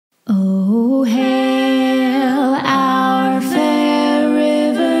Oh, hail our fair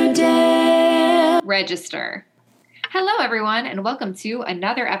Riverdale Register. Hello, everyone, and welcome to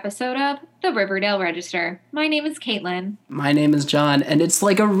another episode of the Riverdale Register. My name is Kaitlin. My name is John, and it's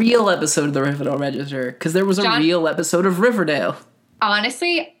like a real episode of the Riverdale Register, because there was a real episode of Riverdale.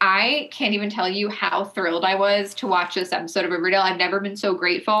 Honestly, I can't even tell you how thrilled I was to watch this episode of Riverdale. I've never been so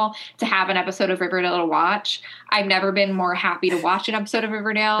grateful to have an episode of Riverdale to watch. I've never been more happy to watch an episode of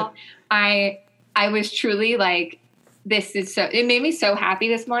Riverdale. I was truly like, it made me so happy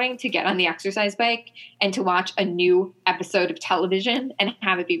this morning to get on the exercise bike and to watch a new episode of television and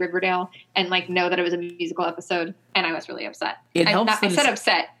have it be Riverdale and like know that it was a musical episode. And I was really upset. I said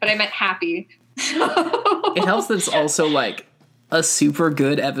upset, but I meant happy. It helps that it's also like a super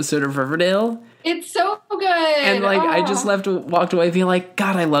good episode of Riverdale. It's so good. And like, I just walked away being like,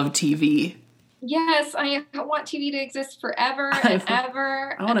 God, I love TV. Yes, I want TV to exist forever and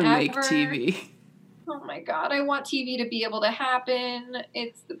ever. I want to make TV. Oh my God, I want TV to be able to happen.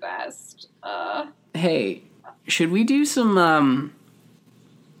 It's the best. Hey, should we do some,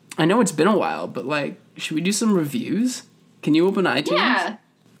 I know it's been a while, but like, should we do some reviews? Can you open iTunes? Yeah.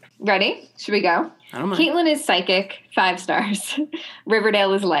 Ready? Should we go? I don't mind. Kaitlin is psychic, 5 stars.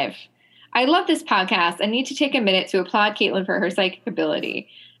 Riverdale is life. I love this podcast. I need to take a minute to applaud Kaitlin for her psychic ability.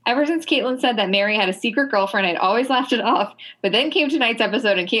 Ever since Kaitlin said that Mary had a secret girlfriend, I'd always laughed it off, but then came tonight's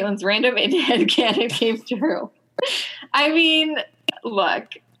episode and Caitlin's random headcanon came true. I mean, look,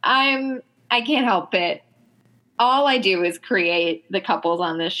 I can't help it. All I do is create the couples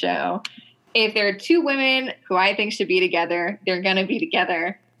on this show. If there are 2 women who I think should be together, they're going to be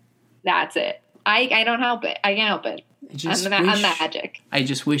together. That's it. I don't help it. I can't help it. I'm magic. I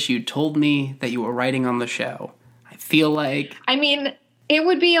just wish you told me that you were writing on the show. I feel like... I mean, it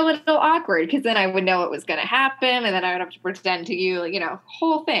would be a little awkward because then I would know it was going to happen and then I would have to pretend to you,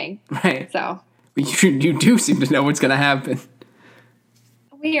 whole thing. Right. So. You do seem to know what's going to happen.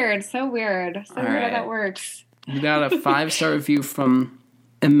 Weird. So weird. So weird how that works. We got a 5-star review from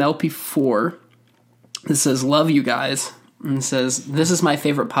MLP4. This says, love you guys. And it says, this is my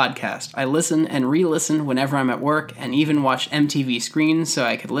favorite podcast. I listen and re-listen whenever I'm at work and even watch MTV Screens so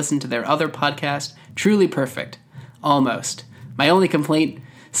I could listen to their other podcast. Truly perfect. Almost. My only complaint,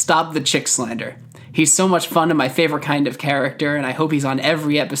 stop the chick slander. He's so much fun and my favorite kind of character, and I hope he's on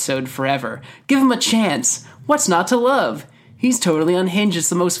every episode forever. Give him a chance. What's not to love? He's totally unhinged. It's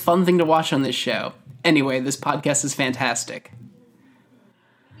the most fun thing to watch on this show. Anyway, this podcast is fantastic.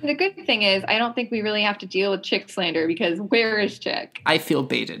 The good thing is, I don't think we really have to deal with chick slander because where is chick? I feel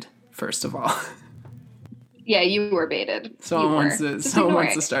baited, first of all. Yeah, you were baited. Someone wants to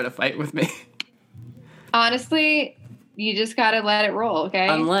start a fight with me. Honestly, you just gotta let it roll, okay?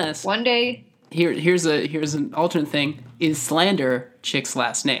 Unless one day. Here's an alternate thing. Is slander chick's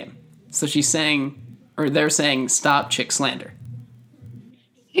last name? So they're saying stop chick slander.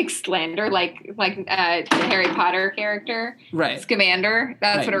 Chick slander, like the Harry Potter character, right? Scamander.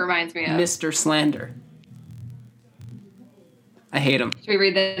 That's what it reminds me of. Mr. Slander. I hate him. Should we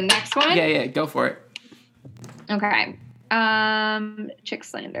read the next one? Yeah, go for it. Okay. Chick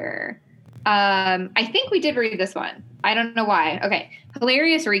slander. I think we did read this one. I don't know why. Okay.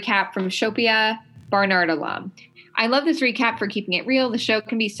 Hilarious recap from Shopia Barnard alum. I love this recap for keeping it real. The show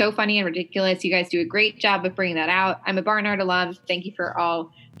can be so funny and ridiculous. You guys do a great job of bringing that out. I'm a Barnard alum. Thank you for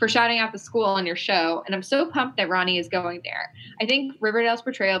shouting out the school on your show. And I'm so pumped that Ronnie is going there. I think Riverdale's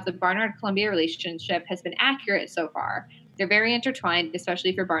portrayal of the Barnard-Columbia relationship has been accurate so far. They're very intertwined,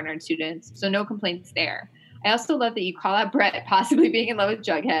 especially for Barnard students. So no complaints there. I also love that you call out Brett possibly being in love with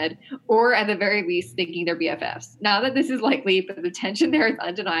Jughead, or at the very least thinking they're BFFs. Now that this is likely, but the tension there is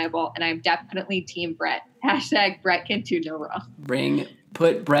undeniable, and I'm definitely team Brett. # Brett can do no wrong.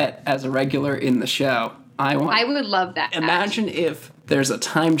 Put Brett as a regular in the show. I would love that. Imagine if there's a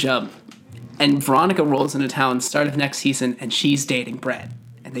time jump, and Veronica rolls into town start of next season, and she's dating Brett,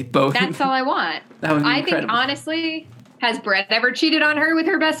 and they both. That's all I want. That would be incredible. I think honestly, has Brett ever cheated on her with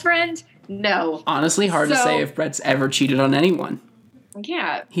her best friend? No. Honestly, hard to say if Brett's ever cheated on anyone.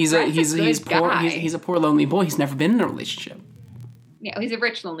 Yeah. He's poor. He's a poor lonely boy. He's never been in a relationship. Yeah, he's a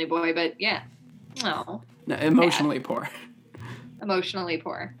rich lonely boy, but yeah. No, emotionally poor. Emotionally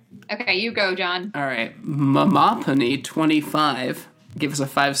poor. Okay, you go, John. All right. Mamapani25 gives a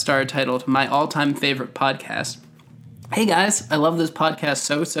 5-star titled My All-Time Favorite Podcast. Hey guys, I love this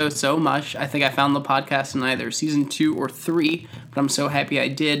podcast so much. I think I found the podcast in either season 2 or 3, but I'm so happy I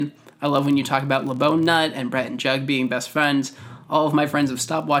did. I love when you talk about LeBone Nut and Brett and Jug being best friends. All of my friends have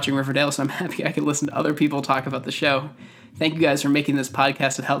stopped watching Riverdale, so I'm happy I can listen to other people talk about the show. Thank you guys for making this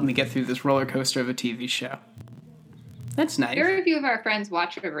podcast and helping me get through this roller coaster of a TV show. That's nice. Very few of our friends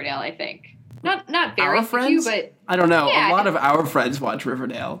watch Riverdale, I think. Not very our friends? few, but I don't know. Yeah. A lot of our friends watch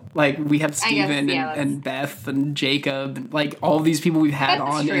Riverdale. Like, we have Steven yeah, and Beth and Jacob, like, all these people we've had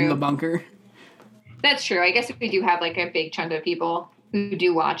That's on in true. the bunker. That's true. I guess we do have like a big chunk of people who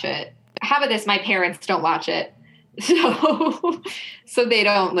do watch it. How about this? My parents don't watch it. So they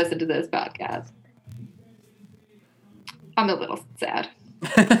don't listen to this podcast. I'm a little sad.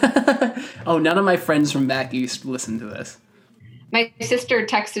 Oh, none of my friends from back east listen to this. My sister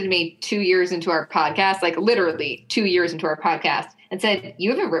texted me 2 years into our podcast, like literally 2 years into our podcast, and said,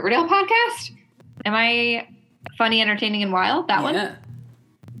 "You have a Riverdale podcast? Am I funny, entertaining, and wild?" That one? Yeah.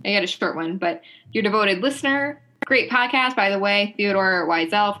 I got a short one, but your devoted listener. Great podcast, by the way. Theodore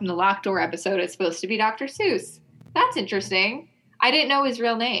Wiesel from the Locked Door episode is supposed to be Dr. Seuss. That's interesting. I didn't know his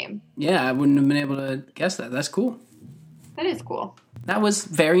real name. Yeah, I wouldn't have been able to guess that. That's cool. That is cool. That was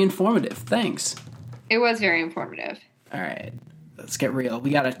very informative. Thanks. It was very informative. All right. Let's get real.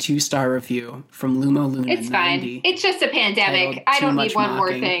 We got a 2-star review from Lumo Luna. It's fine. 90. It's just a pandemic. Titled I Too don't Much need one more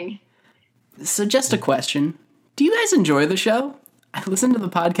Mocking. thing. So just a question. Do you guys enjoy the show? I listened to the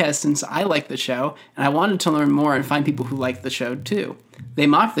podcast since I like the show, and I wanted to learn more and find people who like the show too. They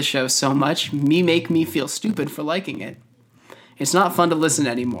mock the show so much, make me feel stupid for liking it. It's not fun to listen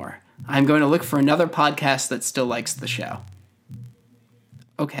anymore. I'm going to look for another podcast that still likes the show.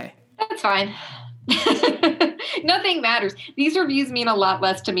 Okay. That's fine. Nothing matters. These reviews mean a lot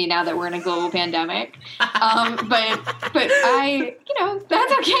less to me now that we're in a global pandemic. But I,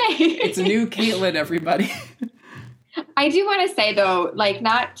 that's okay. It's a new Kaitlin, everybody. I do want to say, though, like,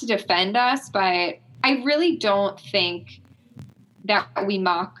 not to defend us, but I really don't think that we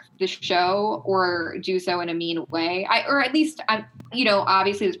mock the show or do so in a mean way. Or at least,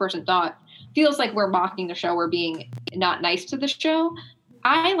 obviously this person feels like we're mocking the show or being not nice to the show.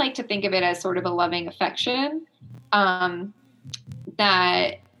 I like to think of it as sort of a loving affection,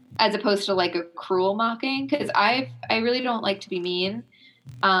 that as opposed to like a cruel mocking, because I really don't like to be mean.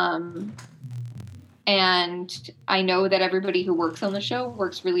 And I know that everybody who works on the show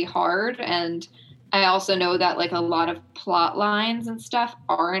works really hard. And I also know that like a lot of plot lines and stuff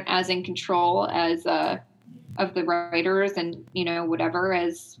aren't as in control as of the writers and,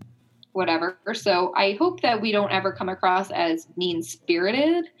 whatever. So I hope that we don't ever come across as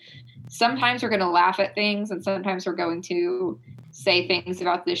mean-spirited. Sometimes we're going to laugh at things, and sometimes we're going to say things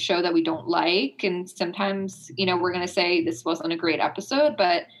about this show that we don't like. And sometimes, we're going to say this wasn't a great episode.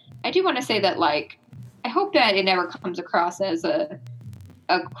 But I do want to say that, like, I hope that it never comes across as a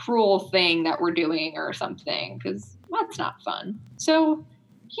cruel thing that we're doing or something, because that's not fun. So,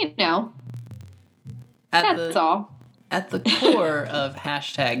 that's all. At the core of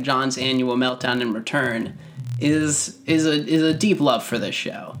hashtag John's annual meltdown and return is a deep love for this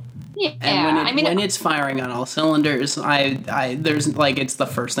show. Yeah, and when it's firing on all cylinders, there's like, it's the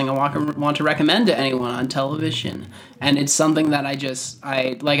first thing I want to recommend to anyone on television, and it's something that I don't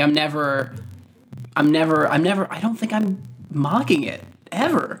think I'm mocking it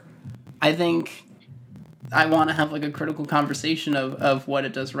ever. I think I want to have like a critical conversation of what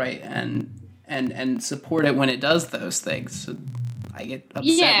it does right and support it when it does those things. So I get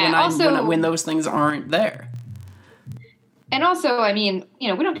upset when those things aren't there. And also, we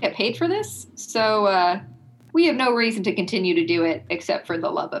don't get paid for this, so we have no reason to continue to do it except for the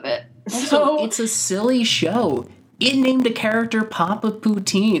love of it. So it's a silly show. It named a character Papa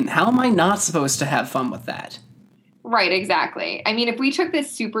Poutine. How am I not supposed to have fun with that? Right, exactly. If we took this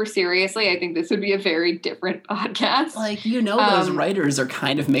super seriously, I think this would be a very different podcast. Like, those writers are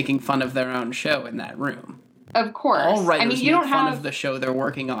kind of making fun of their own show in that room. Of course. All writers make fun of the show they're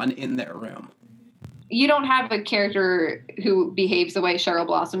working on in their room. You don't have a character who behaves the way Cheryl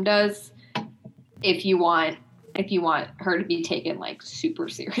Blossom does if you want her to be taken, like, super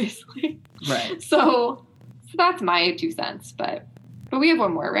seriously. Right. So that's my 2 cents, but we have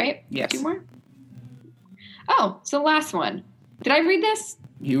one more, right? Yes. 2 more? Oh, so last one. Did I read this?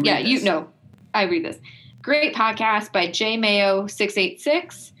 You read this. I read this. Great podcast by J Mayo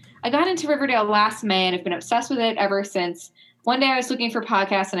 686. I got into Riverdale last May and have been obsessed with it ever since. One day I was looking for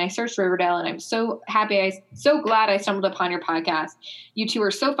podcasts and I searched Riverdale, and I'm so glad I stumbled upon your podcast. You two are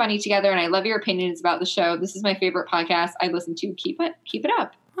so funny together, and I love your opinions about the show. This is my favorite podcast I listen to. Keep it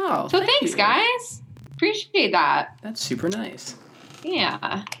up. Oh, so thanks, guys. Appreciate that. That's super nice.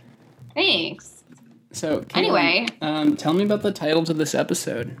 Yeah. Thanks. So, Kaitlin, anyway, tell me about the title to this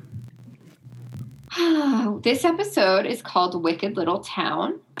episode. This episode is called Wicked Little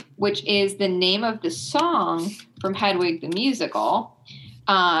Town, which is the name of the song from Hedwig the Musical.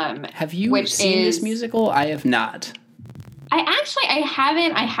 Have you seen this musical? I have not. I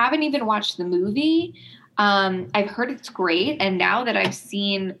haven't even watched the movie. I've heard it's great, and now that I've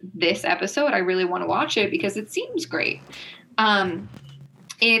seen this episode, I really want to watch it because it seems great. Yeah.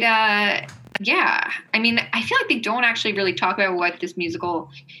 I mean, I feel like they don't actually really talk about what this musical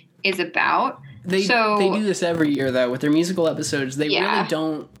is about. They do this every year, though, with their musical episodes. They really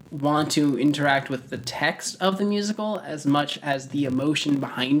don't want to interact with the text of the musical as much as the emotion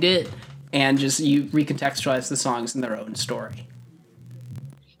behind it, and just you recontextualize the songs in their own story.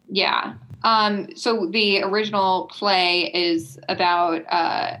 Yeah. So the original play is about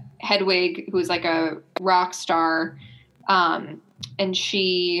Hedwig, who's like a rock star, and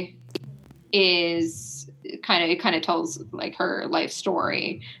she is it kind of tells like her life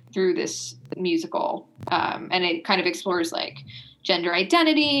story through this musical, and it kind of explores like gender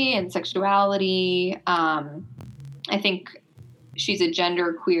identity and sexuality. I think she's a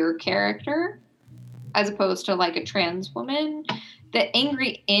gender queer character as opposed to like a trans woman. The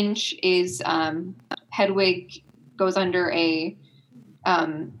Angry Inch is Hedwig goes under a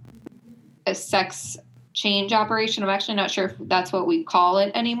sex change operation. I'm actually not sure if that's what we call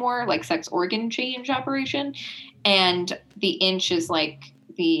it anymore, like sex organ change operation. And the inch is like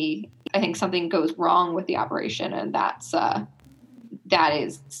I think something goes wrong with the operation, and that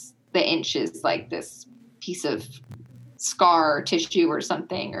is the inch is like this piece of scar tissue or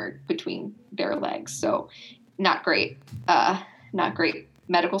something or between their legs. So not great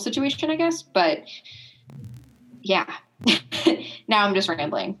medical situation, I guess, but yeah. Now I'm just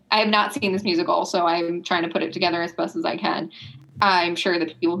rambling. I have not seen this musical, so I'm trying to put it together as best as I can. I'm sure the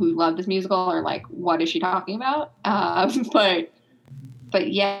people who love this musical are like, what is she talking about? But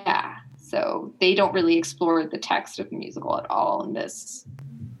yeah, so they don't really explore the text of the musical at all in this.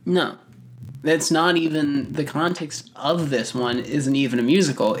 No. That's not even, the context of this one isn't even a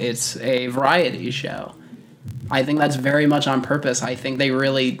musical. It's a variety show. I think that's very much on purpose. I think they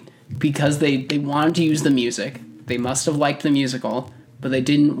really, because they wanted to use the music, they must have liked the musical, but they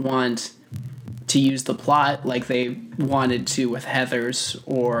didn't want to use the plot like they wanted to with Heathers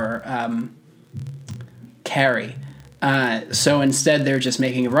or Carrie. So instead, they're just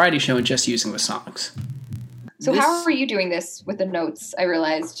making a variety show and just using the songs. So how are you doing this with the notes? I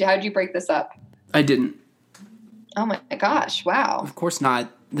realized. How did you break this up? I didn't. Oh my gosh! Wow. Of course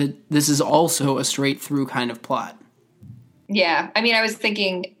not. This is also a straight-through kind of plot. Yeah. I mean, I was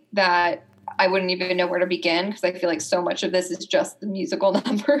thinking that I wouldn't even know where to begin because I feel like so much of this is just the musical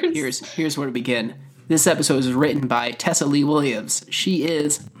numbers. Here's where to begin. This episode is written by Tessa Lee Williams. She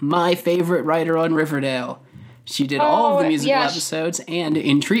is my favorite writer on Riverdale. She did all of the musical episodes and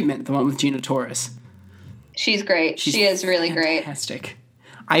In Treatment, the one with Gina Torres. She's great. She is really fantastic.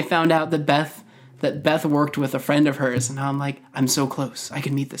 I found out that Beth worked with a friend of hers, and now I'm like, I'm so close. I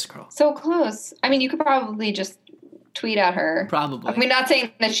can meet this girl. So close. I mean, you could probably just tweet at her. Probably. I mean, not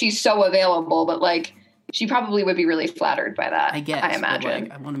saying that she's so available, but like, she probably would be really flattered by that. I guess. I imagine.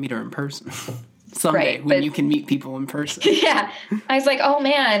 Like, I want to meet her in person. Someday, when you can meet people in person. Yeah. I was like, oh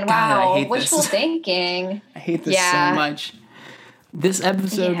man, wow. God, wishful thinking. I hate this so much. This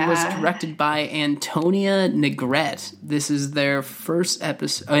episode was directed by Antonia Negrete. This is their first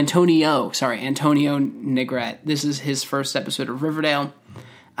episode. Antonio Negrete. This is his first episode of Riverdale.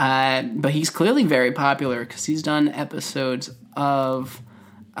 But he's clearly very popular because he's done episodes of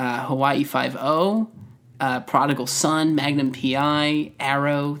Hawaii Five-0, Prodigal Son, Magnum P.I.,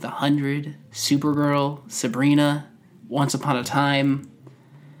 Arrow, The 100, Supergirl, Sabrina, Once Upon a Time.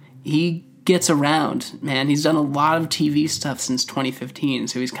 He gets around, man. He's done a lot of TV stuff since 2015,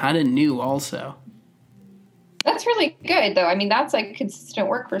 so he's kind of new also. That's really good, though. I mean, that's like consistent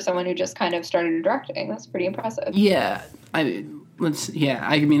work for someone who just kind of started directing. That's pretty impressive. Yeah. I mean,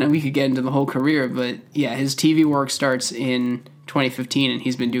 we could get into the whole career, but yeah, his TV work starts in 2015, and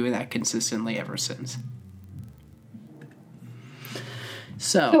he's been doing that consistently ever since.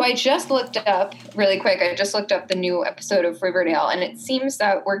 So I just looked up really quick. I just looked up the new episode of Riverdale, and it seems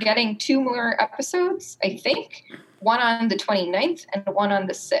that we're getting 2 more episodes, I think. One on the 29th and one on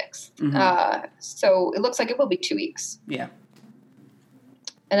the 6th. Mm-hmm. So it looks like it will be 2 weeks. Yeah.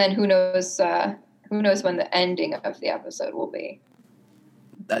 And then who knows when the ending of the episode will be.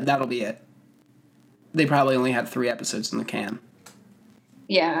 That'll be it. They probably only had 3 episodes in the can.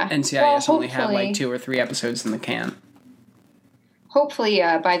 Yeah. NCIS only had like 2 or 3 episodes in the can. Hopefully,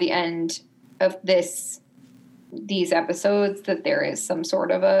 by the end of these episodes, that there is some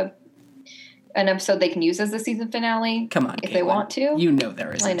sort of an episode they can use as the season finale. Come on, if Kaitlin. They want to. You know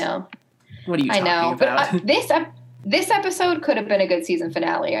there isn't. I know. What are you talking about? But this episode could have been a good season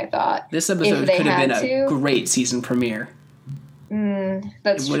finale. I thought this episode could have been a great season premiere.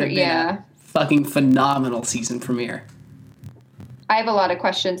 That's true. A fucking phenomenal season premiere. I have a lot of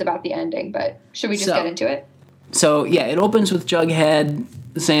questions about the ending, but should we just get into it? So, yeah, it opens with Jughead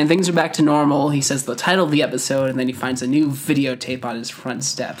saying things are back to normal. He says the title of the episode, and then he finds a new videotape on his front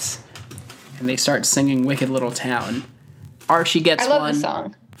steps. And they start singing Wicked Little Town. Archie gets one. I love the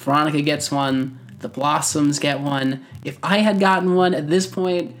song. Veronica gets one. The Blossoms get one. If I had gotten one at this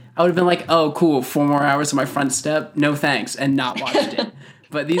point, I would have been like, oh, cool, 4 more hours on my front step. No thanks, and not watched it.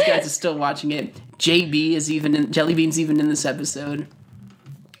 But these guys are still watching it. JB is even in, Jellybean's even in this episode.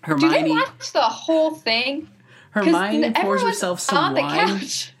 Hermione. Do they watch the whole thing? Hermione pours herself some wine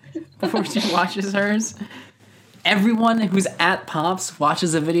before she watches hers. Everyone who's at Pops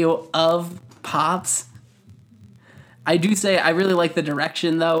watches a video of Pops. I do say I really like the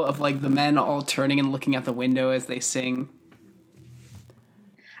direction, though, of like the men all turning and looking out the window as they sing.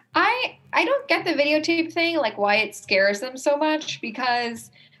 I don't get the videotape thing, like why it scares them so much,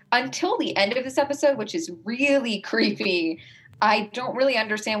 because until the end of this episode, which is really creepy, I don't really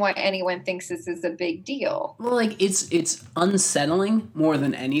understand why anyone thinks this is a big deal. Well, like, it's unsettling more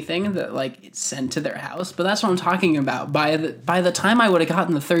than anything that, like, it's sent to their house. But that's what I'm talking about. By the time I would have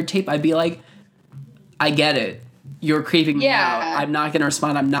gotten the third tape, I'd be like, I get it. You're creeping me out. I'm not going to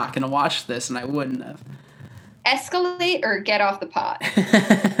respond. I'm not going to watch this. And I wouldn't have. Escalate or get off the pot.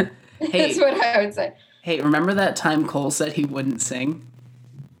 That's what I would say. Hey, remember that time Cole said he wouldn't sing?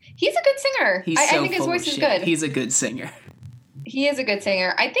 He's a good singer. I think his voice is good. He's a good singer. He is a good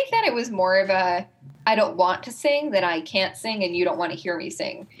singer. I think that it was more of a, I don't want to sing than I can't sing and you don't want to hear me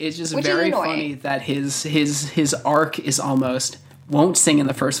sing. It's just very funny that his arc is almost, won't sing in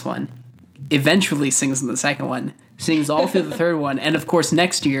the first one, eventually sings in the second one, sings all through the third one, and of course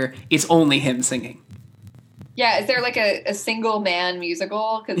next year, it's only him singing. Yeah, is there like a single man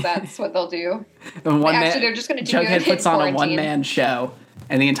musical? Because that's what they'll do. They're just going to do Jughead puts on a one-man show,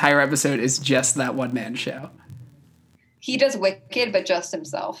 and the entire episode is just that one-man show. He does Wicked, but just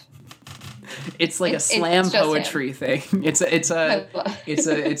himself. It's like a slam poetry thing. It's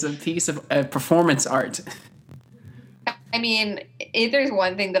a piece of performance art. I mean, if there's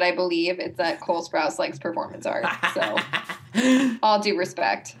one thing that I believe, it's that Cole Sprouse likes performance art. So, all due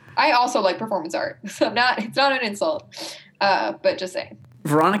respect. I also like performance art, so it's not an insult, but just saying.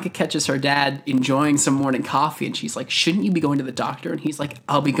 Veronica catches her dad enjoying some morning coffee, and she's like, shouldn't you be going to the doctor? And he's like,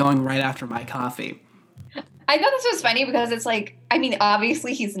 I'll be going right after my coffee. I thought this was funny because it's like, I mean,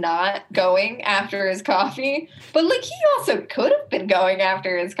 obviously he's not going after his coffee, but like he also could have been going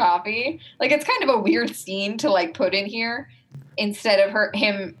after his coffee. Like it's kind of a weird scene to like put in here instead of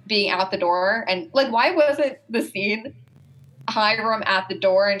him being out the door. And like, why wasn't the scene Hiram at the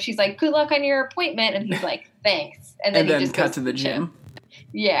door and she's like, good luck on your appointment, and he's like, thanks, and then he just cut to the gym.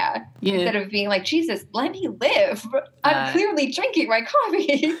 Yeah, instead of being like, Jesus, let me live, I'm clearly drinking my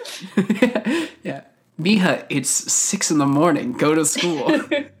coffee. Yeah, Mija, it's 6 a.m, go to school.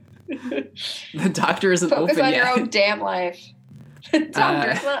 The doctor isn't open yet. Focus on your own damn life. The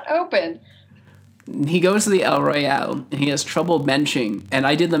doctor's not open. He goes to the El Royale and he has trouble benching, and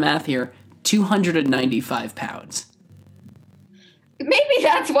I did the math here, 295 pounds. Maybe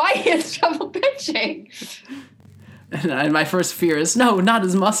that's why he has trouble benching. And my first fear is, no, not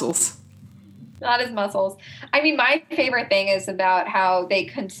his muscles. Not his muscles. I mean, my favorite thing is about how they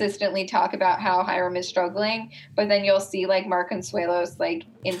consistently talk about how Hiram is struggling, but then you'll see, like, Mark Consuelo's, like,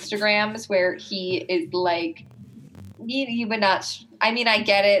 Instagrams where he is, like, he would not... I mean, I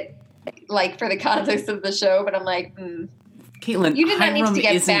get it, like, for the context of the show, but I'm like, Kaitlin, you did not Hiram need to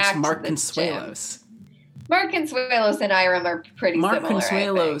get isn't back Mark to the Consuelos. Gym. Mark Consuelos and Hiram are pretty similar. Mark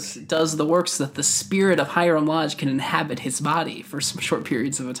Consuelos does the work so that the spirit of Hiram Lodge can inhabit his body for some short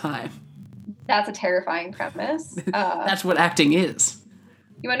periods of a time. That's a terrifying premise. That's what acting is.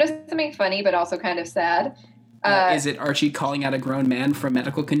 You want to know something funny but also kind of sad? Is it Archie calling out a grown man for a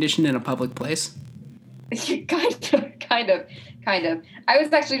medical condition in a public place? Kind of. I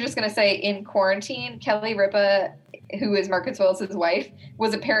was actually just going to say, in quarantine, Kelly Ripa, who is Mark Consuelos' wife,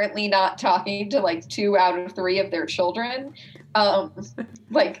 was apparently not talking to like 2 out of 3 of their children,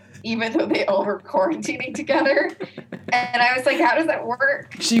 like even though they all were quarantining together. And I was like, how does that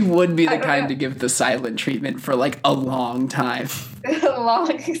work? She would be the kind to give the silent treatment for like a long time. A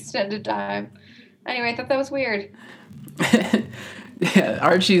long extended time. Anyway, I thought that was weird. Yeah,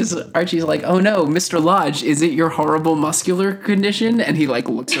 Archie's like, oh no, Mr. Lodge, is it your horrible muscular condition? And he like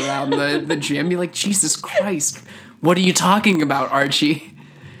looks around the gym. He's like, Jesus Christ, what are you talking about, Archie?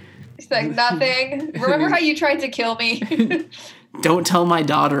 He's like, nothing. Remember how you tried to kill me? Don't tell my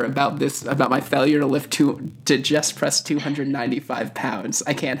daughter about this, about my failure to just press 295 pounds.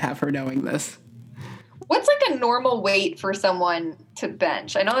 I can't have her knowing this. What's like a normal weight for someone to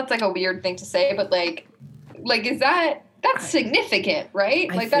bench? I know that's like a weird thing to say, but like is that That's significant, right?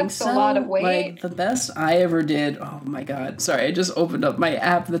 I Like, think that's a lot of weight. Like, the best I ever did... Oh, my God. Sorry, I just opened up my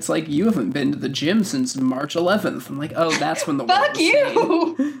app that's like, you haven't been to the gym since March 11th. I'm like, oh, that's when the world Fuck was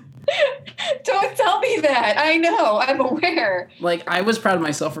you! sane. Don't tell me that. I know. I'm aware. Like, I was proud of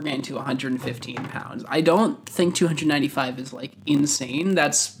myself for getting to 115 pounds. I don't think 295 is, like, insane.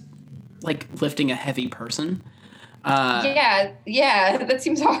 That's, like, lifting a heavy person. Yeah, that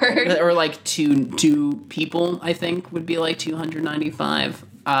seems hard. Or, like, two people, I think, would be, like, 295.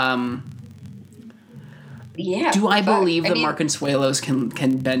 Yeah. Do I believe that Mark Consuelos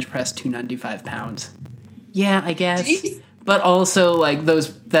can bench press 295 pounds? Yeah, I guess. But also, like,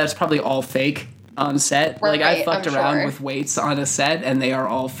 that's probably all fake on set. Right, like, I fucked around sure. with weights on a set, and they are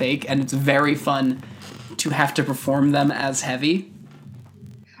all fake, and it's very fun to have to perform them as heavy.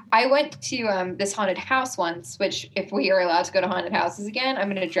 I went to this haunted house once, which, if we are allowed to go to haunted houses again, I'm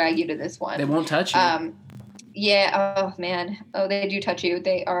going to drag you to this one. They won't touch you. Yeah, oh, man. Oh, they do touch you.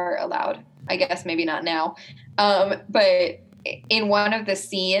 They are allowed. I guess maybe not now. But in one of the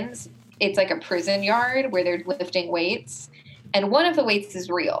scenes, it's like a prison yard where they're lifting weights. And one of the weights is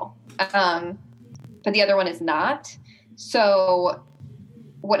real, but the other one is not. So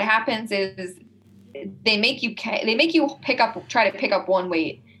what happens is they make you try to pick up one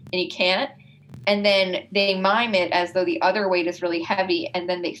weight, and you can't. And then they mime it as though the other weight is really heavy, and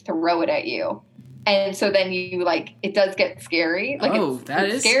then they throw it at you. And so then you, like, it does get scary. Like,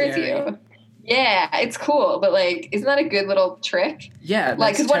 it scares you. Yeah, it's cool, but, like, isn't that a good little trick? Yeah, that's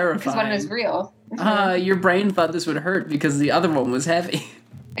like, terrifying. Because one is real. Your brain thought this would hurt because the other one was heavy.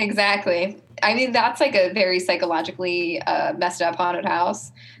 Exactly. I mean, that's, like, a very psychologically messed up haunted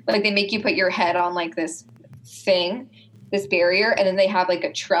house. Like, they make you put your head on, like, this thing, this barrier, and then they have, like,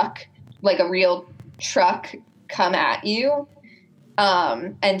 a truck, like a real truck, come at you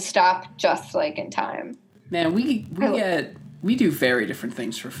and stop just, like, in time. Man, we do very different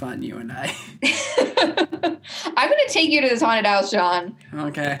things for fun, you and I. I'm going to take you to this haunted house, John.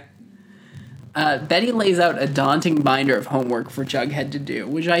 Okay. Betty lays out a daunting binder of homework for Jughead to do,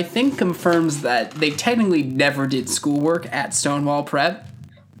 which I think confirms that they technically never did schoolwork at Stonewall Prep.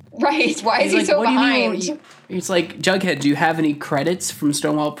 Right. Why is he so behind? It's like, Jughead, do you have any credits from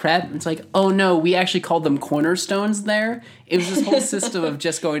Stonewall Prep? It's like, oh no, we actually called them cornerstones there. It was this whole system of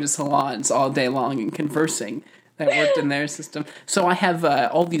just going to salons all day long and conversing that worked in their system. So I have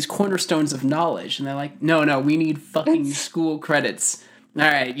all these cornerstones of knowledge. And they're like, no, we need fucking school credits. All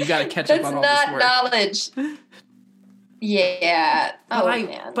right, you got to catch up on all this work. That's not knowledge. Yeah.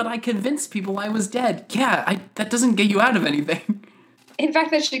 Man. But I convinced people I was dead. Yeah, that doesn't get you out of anything. In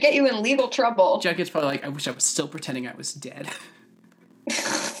fact, that should get you in legal trouble. Jughead's probably like, I wish I was still pretending I was dead.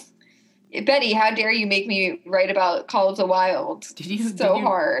 Betty, how dare you make me write about Call of the Wild?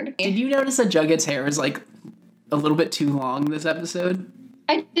 Hard. Did you notice that Jughead's hair is, like, a little bit too long this episode?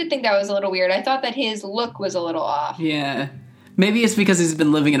 I did think that was a little weird. I thought that his look was a little off. Yeah. Maybe it's because he's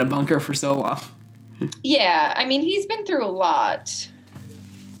been living in a bunker for so long. Yeah, I mean, he's been through a lot.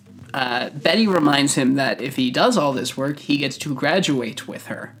 Betty reminds him that if he does all this work, he gets to graduate with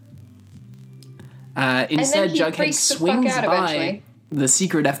her. Instead, Jughead swings by the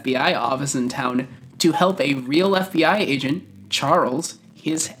secret FBI office in town to help a real FBI agent, Charles,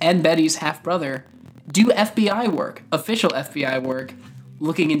 his and Betty's half-brother, do FBI work, official FBI work,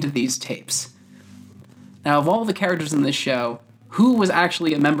 looking into these tapes. Now, of all the characters in this show, who was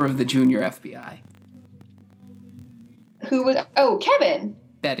actually a member of the junior FBI? Who was... Oh, Kevin.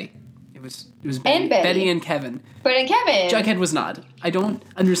 Betty. It was Betty. And Betty. Betty and Kevin. But and Kevin. Jughead was not. I don't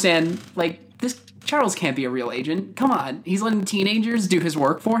understand, like, this Charles can't be a real agent. Come on. He's letting teenagers do his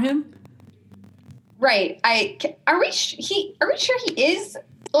work for him? Right. Are we sure he is?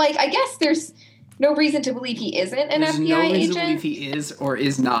 Like, I guess there's no reason to believe he isn't an FBI agent. There's no reason to believe he is or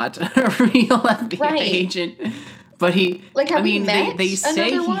is not a real FBI agent. But he... Like, have we met they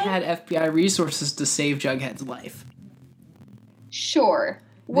say he had FBI resources to save Jughead's life. Sure.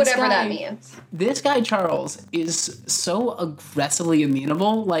 Whatever that means. This guy, Charles, is so aggressively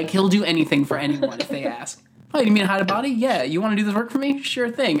amenable. Like, he'll do anything for anyone if they ask. Oh, you mean hide a body? Yeah. You want to do this work for me? Sure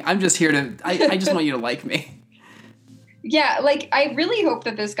thing. I'm just here to... I just want you to like me. Yeah, like, I really hope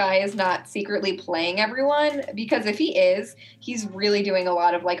that this guy is not secretly playing everyone, because if he is, he's really doing a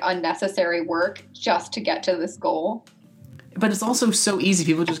lot of, like, unnecessary work just to get to this goal. But it's also so easy.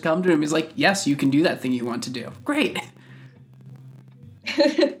 People just come to him. He's like, yes, you can do that thing you want to do. Great.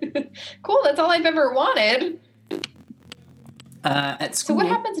 Cool, that's all I've ever wanted. At school, so what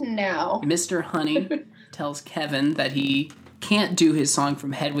happens now? Mr. Honey tells Kevin that he can't do his song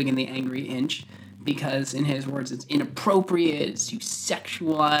from Hedwig and the Angry Inch because, in his words, it's inappropriate, it's too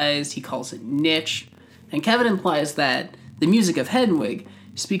sexualized, he calls it niche. And Kevin implies that the music of Hedwig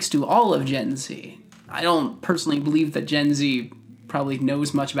speaks to all of Gen Z. I don't personally believe that Gen Z probably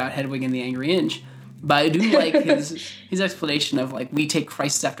knows much about Hedwig and the Angry Inch, but I do like his explanation of, like, we take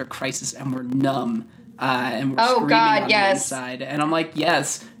crisis after crisis and we're numb and we're screaming on the inside. And I'm like,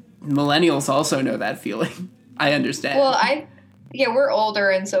 yes, millennials also know that feeling. I understand. Well, we're older,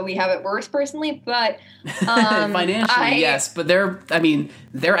 and so we have it worse personally, but financially, yes, but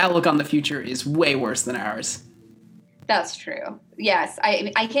their outlook on the future is way worse than ours. That's true. Yes,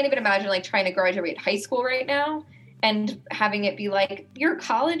 I can't even imagine, like, trying to graduate high school right now and having it be like your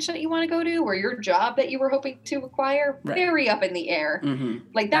college that you want to go to or your job that you were hoping to acquire, very up in the air. Mm-hmm.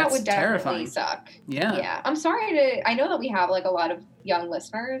 Like, that would definitely terrifying. suck. Yeah. I'm sorry I know that we have, like, a lot of young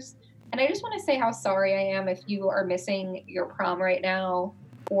listeners, and I just want to say how sorry I am if you are missing your prom right now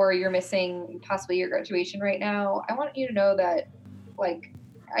or you're missing possibly your graduation right now. I want you to know that, like,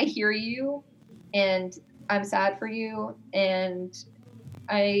 I hear you and I'm sad for you, and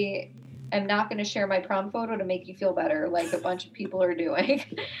I am not going to share my prom photo to make you feel better like a bunch of people are doing.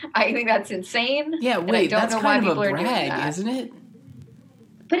 I think that's insane. Yeah, wait, that's kind of a brag, isn't it?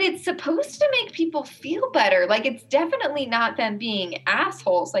 But it's supposed to make people feel better. Like, it's definitely not them being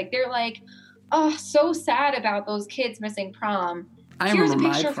assholes. Like, they're like, oh, so sad about those kids missing prom. Here's a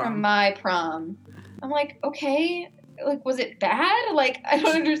picture from my prom. I'm like, okay, like, was it bad? Like, I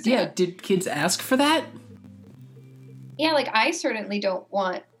don't understand. Yeah, did kids ask for that? Yeah, like, I certainly don't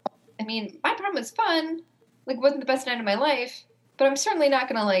want... I mean, my prom was fun. Like, it wasn't the best night of my life. But I'm certainly not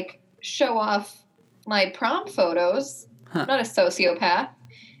going to, like, show off my prom photos. I'm not a sociopath.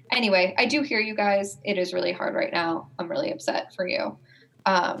 Anyway, I do hear you guys. It is really hard right now. I'm really upset for you.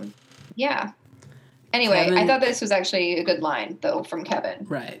 Yeah. Anyway, Kevin, I thought this was actually a good line, though, from Kevin.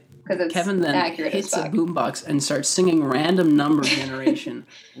 Right. Because it's Kevin then accurate hits as a fuck. boombox and starts singing Random Number Generation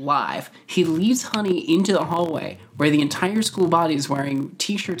live. He leaves Honey into the hallway where the entire school body is wearing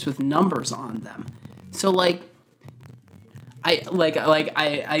t-shirts with numbers on them. So, like,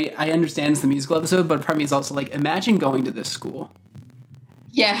 I understand it's the musical episode, but part of me is also like, imagine going to this school.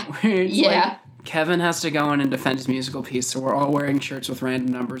 Yeah. Where it's like, Kevin has to go in and defend his musical piece, so we're all wearing shirts with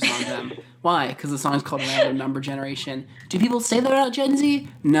random numbers on them. Why? Because the song's called Random Number Generation. Do people say that about Gen Z?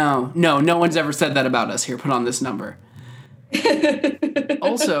 No one's ever said that about us. Here, put on this number. Archie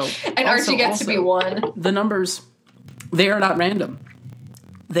gets to be one. The numbers, they are not random.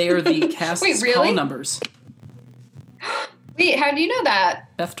 They are the cast's call numbers. Wait, how do you know that?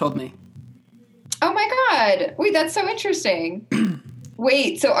 Beth told me. Oh my god. Wait, that's so interesting.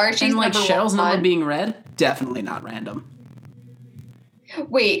 Wait, so Archie's and, like, number Cheryl's one? number being read? Definitely not random.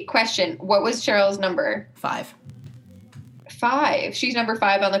 Wait, question. What was Cheryl's number? 5. 5. She's number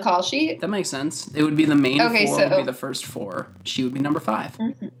 5 on the call sheet? That makes sense. It would be the main 4 would be the first 4. She would be number 5.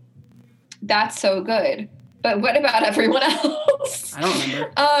 Mm-hmm. That's so good. But what about everyone else? I don't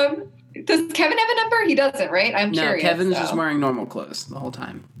remember. Does Kevin have a number? He doesn't, right? I'm curious. No, Kevin's just wearing normal clothes the whole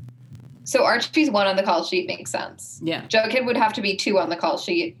time. So Archie's 1 on the call sheet makes sense. Yeah. Jughead would have to be 2 on the call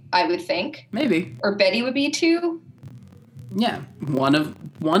sheet, I would think. Maybe. Or Betty would be 2. Yeah. One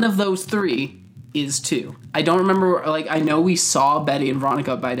of those 3 is 2. I don't remember, like, I know we saw Betty and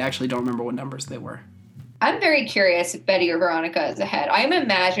Veronica, but I actually don't remember what numbers they were. I'm very curious if Betty or Veronica is ahead. I'm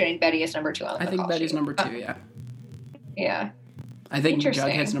imagining Betty is number 2 on the call sheet. I think Betty's number 2, yeah. Yeah. I think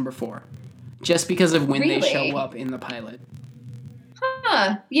Jughead's number 4. Just because of when they show up in the pilot.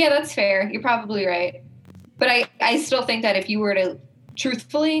 Huh. Yeah, that's fair. You're probably right. But I still think that if you were to,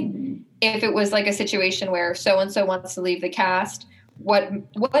 truthfully, if it was like a situation where so-and-so wants to leave the cast, what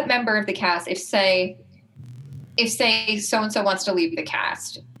member of the cast, if say so-and-so wants to leave the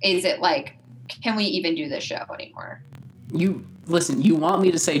cast, is it like, can we even do this show anymore? You want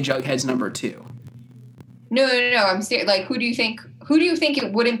me to say Jughead's number 2? No. I'm serious. Like, who do you think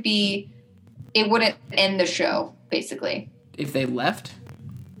it wouldn't end the show, basically? If they left?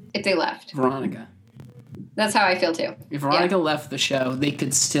 If they left. Veronica. That's how I feel, too. If Veronica left the show, they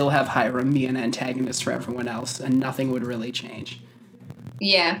could still have Hiram be an antagonist for everyone else, and nothing would really change.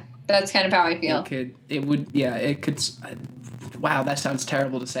 Yeah, that's kind of how I feel. It could. Wow, that sounds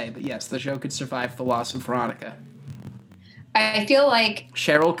terrible to say, but yes, the show could survive the loss of Veronica. I feel like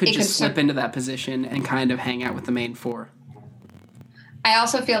Cheryl could just slip into that position and kind of hang out with the main 4. I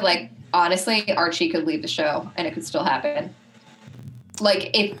also feel like, honestly, Archie could leave the show, and it could still happen.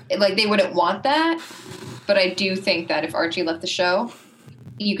 Like, they wouldn't want that, but I do think that if Archie left the show,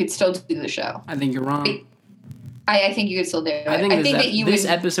 you could still do the show. I think you're wrong. I think you could still do it. I think this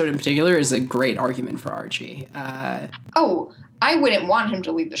episode in particular is a great argument for Archie. I wouldn't want him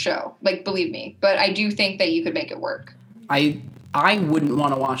to leave the show. Like, believe me. But I do think that you could make it work. I wouldn't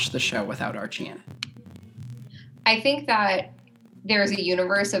want to watch the show without Archie in it. I think that there's a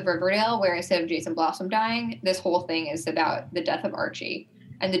universe of Riverdale where instead of Jason Blossom dying, this whole thing is about the death of Archie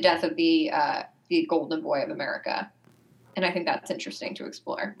and the death of the golden boy of America. And I think that's interesting to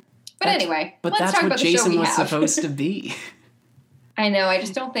explore. But anyway, but let's that's talk what about the Jason show we was have. supposed to be. I know. I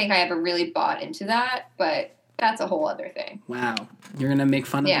just don't think I ever really bought into that, but that's a whole other thing. Wow. You're going to make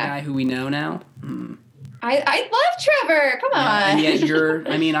fun of the guy who we know now? I love Trevor. Come on.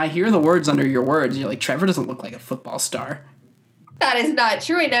 And yet I hear the words under your words. You're like, Trevor doesn't look like a football star. That is not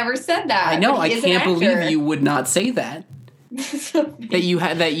true. I never said that. I know. I can't believe you would not say that. that you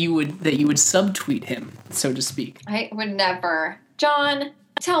would subtweet him, so to speak. I would never. John,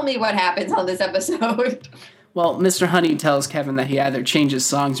 tell me what happens on this episode. Well, Mr. Honey tells Kevin that he either changes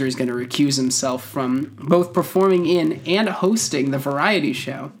songs or he's going to recuse himself from both performing in and hosting the variety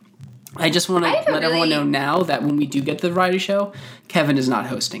show. I just want to let everyone know now that when we do get to the variety show, Kevin is not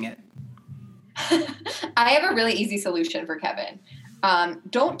hosting it. I have a really easy solution for Kevin.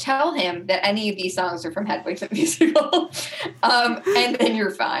 Don't tell him that any of these songs are from Hedwig the Musical, and then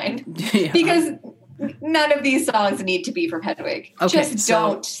you're fine. Yeah. Because none of these songs need to be from Hedwig. Okay, just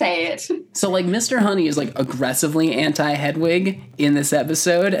don't say it. So, like, Mr. Honey is, like, aggressively anti-Hedwig in this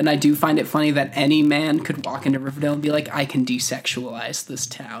episode, and I do find it funny that any man could walk into Riverdale and be like, I can desexualize this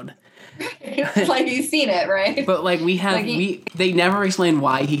town. Like, he's seen it, right? But, like, they never explain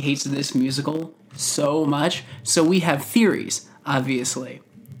why he hates this musical so much, so we have theories, obviously.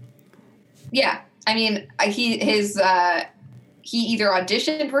 Yeah. I mean, he either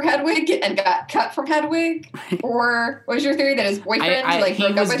auditioned for Hedwig and got cut from Hedwig, or what was your theory that his boyfriend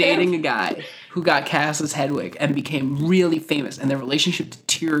he was dating a guy who got cast as Hedwig and became really famous, and their relationship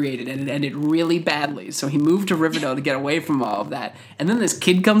deteriorated and it ended really badly. So he moved to Riverdale to get away from all of that. And then this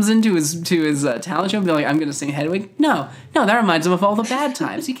kid comes into his talent show and be like, "I'm going to sing Hedwig." No, that reminds him of all the bad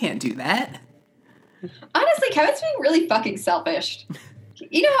times. You can't do that. Honestly, Kevin's being really fucking selfish.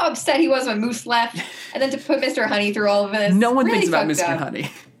 You know how upset he was when Moose left? And then to put Mr. Honey through all of this? No one thinks about Mr.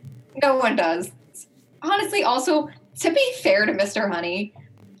 Honey. No one does. Honestly, also, to be fair to Mr. Honey,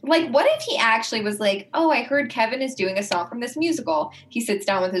 like, what if he actually was like, oh, I heard Kevin is doing a song from this musical. He sits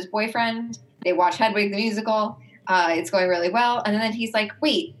down with his boyfriend. They watch Hedwig the Musical. It's going really well. And then he's like,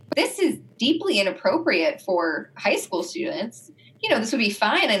 wait, this is deeply inappropriate for high school students. You know, this would be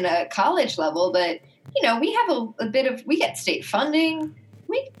fine in a college level, but, you know, we have we get state funding.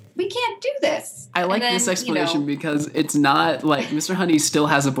 We can't do this. I like this explanation because it's not like Mr. Honey still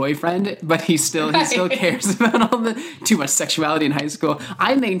has a boyfriend, but he still cares about all the too much sexuality in high school.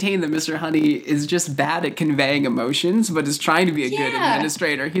 I maintain that Mr. Honey is just bad at conveying emotions, but is trying to be a good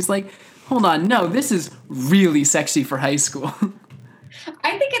administrator. He's like, hold on, no, this is really sexy for high school.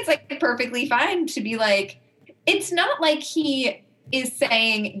 I think it's like perfectly fine to be like, it's not like he is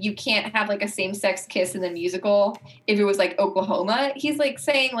saying you can't have like a same-sex kiss in the musical if it was like Oklahoma. He's like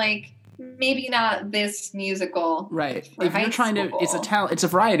saying like maybe not this musical. Right. If you're trying to, it's a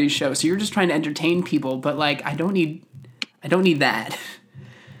variety show, so you're just trying to entertain people, but like I don't need that.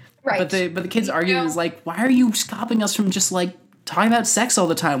 Right. But the kids' argument is like, why are you stopping us from just like talking about sex all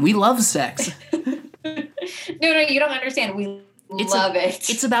the time? We love sex. No, you don't understand. We love it.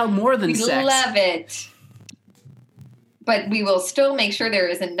 It's about more than sex. We love it. But we will still make sure there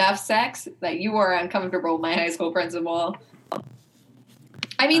is enough sex that you are uncomfortable, my high school principal.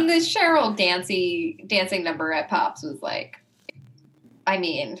 I mean, the Cheryl dancing number at Pops was like, I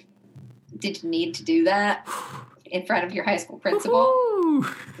mean, did you need to do that in front of your high school principal?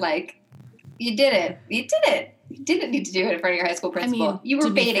 Woo-hoo. Like, you did it. You didn't need to do it in front of your high school principal. I mean, you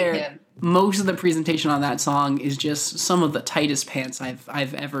were baiting him. Most of the presentation on that song is just some of the tightest pants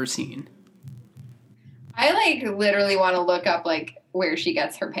I've ever seen. I, like, literally want to look up, like, where she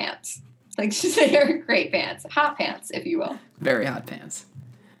gets her pants. Like, they're great pants. Hot pants, if you will. Very hot pants.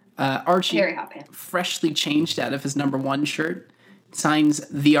 Archie, very hot pants. Freshly changed out of his number one shirt, signs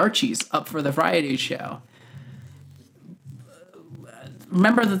the Archies up for the variety show.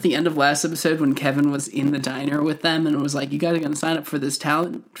 Remember at the end of last episode when Kevin was in the diner with them and it was like, you guys are going to sign up for this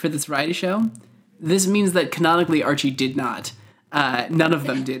variety show? This means that canonically Archie did not. None of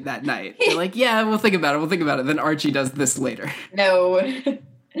them did that night. They're like, yeah, we'll think about it. Then Archie does this later. No,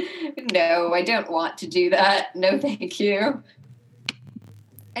 I don't want to do that. No, thank you.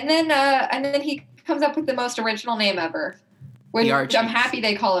 And then he comes up with the most original name ever. Which I'm happy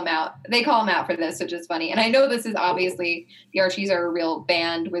they call him out. They call him out for this, which is funny. And I know this is obviously the Archies are a real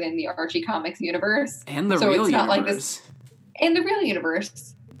band within the Archie Comics universe. And the real universe. Like this. And the real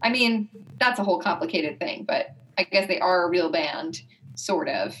universe. I mean, that's a whole complicated thing, but I guess they are a real band, sort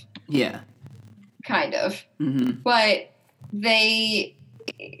of. Yeah. Kind of. Mm-hmm. But they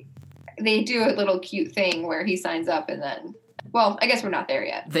they do a little cute thing where he signs up and then, well, I guess we're not there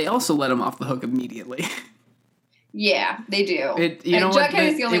yet. They also let him off the hook immediately. Yeah, they do. Jughead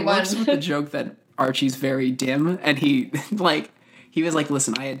is the only one. It works with the joke that Archie's very dim, and he was like,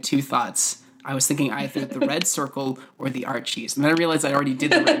 listen, I had two thoughts. I was thinking either the red circle or the Archies, and then I realized I already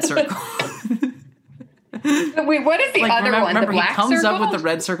did the red circle. Wait, what is the other one? Remember, the black he comes circle? up with the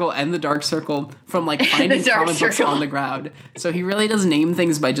red circle and the dark circle from like finding comic books on the ground. So he really does name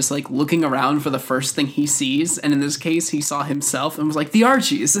things by just like looking around for the first thing he sees. And in this case, he saw himself and was like, the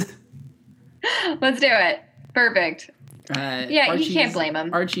Archies. Let's do it. Perfect. You can't blame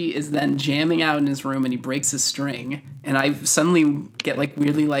him. Archie is then jamming out in his room and he breaks his string. And I suddenly get like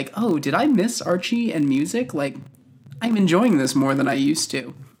weirdly like, oh, did I miss Archie and music? Like, I'm enjoying this more than I used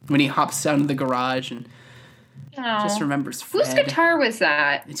to. When he hops down to the garage and just remembers Fred. Whose guitar was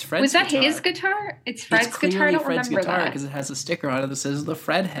that? It's Fred's Was that guitar. His guitar? It's Fred's guitar? I don't Fred's remember guitar that. because it has a sticker on it that says the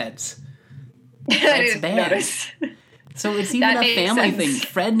Fred Heads. I Fred's didn't band. notice. So it's even a family thing.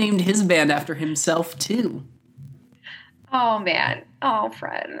 Fred named his band after himself too. Oh, man. Oh,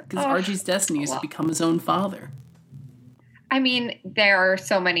 Fred. Because Archie's destiny is to become his own father. I mean, there are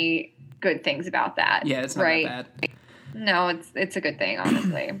so many good things about that. Yeah, it's not that bad. No, it's a good thing,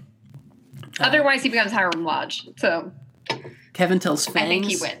 honestly. Otherwise, he becomes Hiram Lodge. So Kevin tells Fangs, I think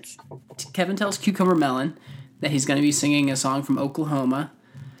he wins. Kevin tells Cucumber Melon that he's going to be singing a song from Oklahoma,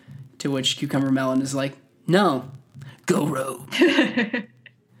 to which Cucumber Melon is like, no, go Rogue.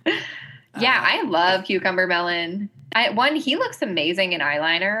 Yeah, I love Cucumber Melon. He looks amazing in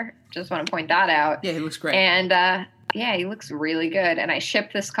eyeliner. Just want to point that out. Yeah, he looks great. And he looks really good. And I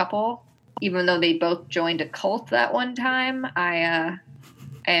ship this couple, even though they both joined a cult that one time. I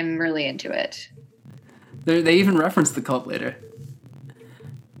am really into it. They even reference the cult later.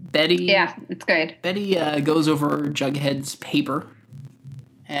 Betty. Yeah, it's good. Betty goes over Jughead's paper,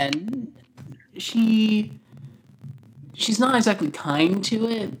 and she's not exactly kind to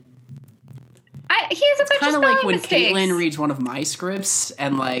it. He has a bunch of kind of like when mistakes. Kaitlin reads one of my scripts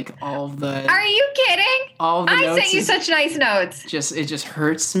and like all the. Are you kidding? All the notes. I sent you such nice notes. It just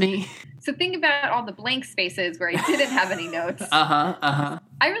hurts me. So think about all the blank spaces where I didn't have any notes. I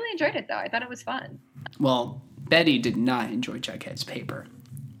really enjoyed it though. I thought it was fun. Well, Betty did not enjoy Jughead's paper.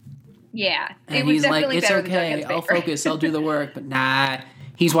 Yeah, and he's like, "It's okay. I'll focus. I'll do the work." But nah,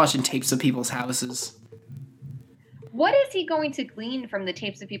 he's watching tapes of people's houses. What is he going to glean from the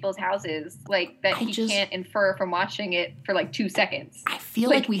tapes of people's houses, like that he can't infer from watching it for like 2 seconds? I feel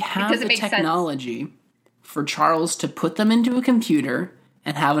like we have the technology for Charles to put them into a computer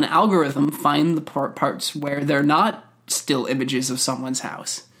and have an algorithm find the parts where they're not still images of someone's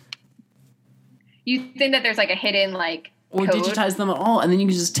house. You think that there's like a hidden like or code? Digitize them all, and then you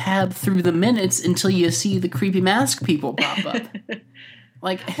can just tab through the minutes until you see the creepy mask people pop up.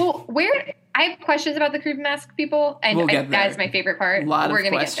 Well, I have questions about the creepy mask people, and that's my favorite part. We're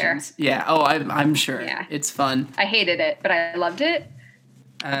gonna get there. Yeah. Oh, I'm sure. Yeah. It's fun. I hated it, but I loved it.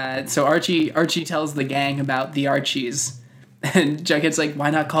 So Archie tells the gang about the Archies, and Jughead's like,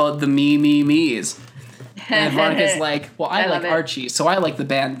 "Why not call it the me's?" And Veronica's like, "Well, I like Archie, so I like the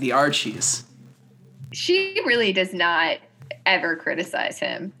band the Archies." She really does not ever criticize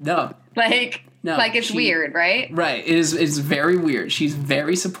him. No. No, it's weird, right? Right. It's very weird. She's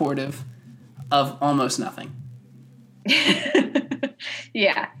very supportive of almost nothing.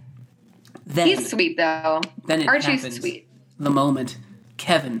 Yeah. He's sweet, though. Then Archie's happens. Sweet. The moment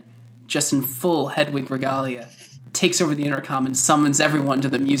Kevin, just in full Hedwig regalia, takes over the intercom and summons everyone to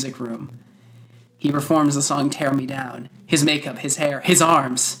the music room. He performs the song Tear Me Down. His makeup, his hair, his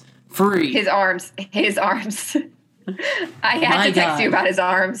arms. Free. His arms. I had to text you about his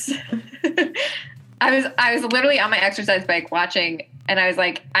arms. I was literally on my exercise bike watching, and I was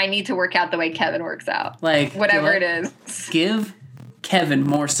like, I need to work out the way Kevin works out. Like whatever it is. Give Kevin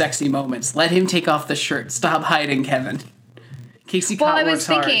more sexy moments. Let him take off the shirt. Stop hiding, Kevin. Casey Cott works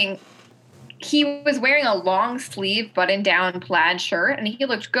hard. He was wearing a long sleeve button down plaid shirt, and he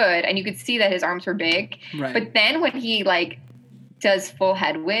looked good, and you could see that his arms were big. Right. But then when he does full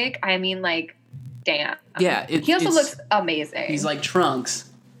Hedwig, I mean, damn. Yeah, he also looks amazing. He's like Trunks.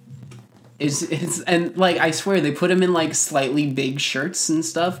 And I swear they put him in slightly big shirts and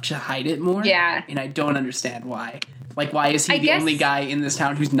stuff to hide it more. Yeah. And I don't understand why. Why is he the only guy in this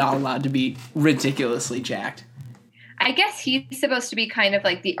town who's not allowed to be ridiculously jacked? I guess he's supposed to be kind of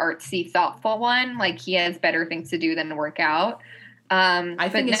the artsy, thoughtful one. He has better things to do than to work out. I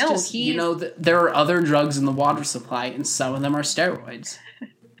think it's just, there are other drugs in the water supply, and some of them are steroids.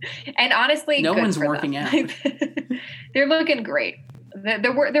 And honestly, no one's working out. They're looking great.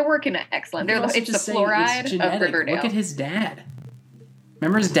 They're working excellent. It's the fluoride of Riverdale. Look at his dad.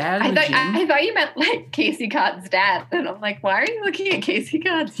 Remember his dad in the gym? I thought you meant like Casey Cott's dad. And I'm like, why are you looking at Casey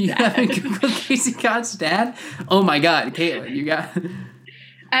Cott's dad? You haven't Googled Casey Cott's dad? Oh my God, Kaitlin, you got...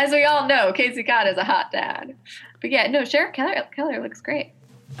 As we all know, Casey Cott is a hot dad. But yeah, no, Cheryl Keller looks great.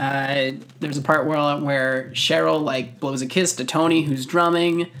 There's a part where Cheryl like blows a kiss to Tony, who's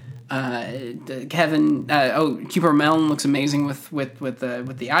drumming. Kevin, Cooper Melon looks amazing with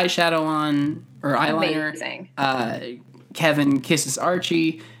the eyeshadow on, or eyeliner. Amazing. Kevin kisses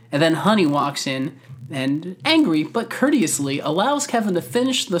Archie, and then Honey walks in and, angry but courteously, allows Kevin to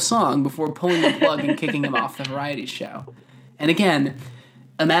finish the song before pulling the plug and kicking him off the variety show. And again,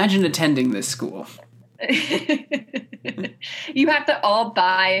 imagine attending this school. You have to all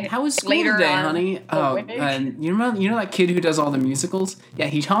buy. How was school later today, on. honey? Oh, and you know that kid who does all the musicals? Yeah,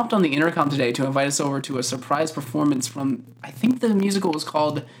 he hopped on the intercom today to invite us over to a surprise performance from, I think the musical was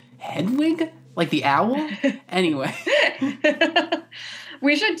called Hedwig, like the owl. Anyway,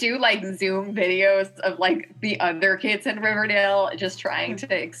 we should do like Zoom videos of like the other kids in Riverdale just trying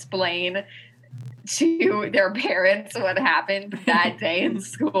to explain to their parents what happened that day in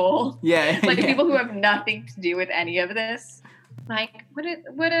school. Yeah. Like people who have nothing to do with any of this. Like,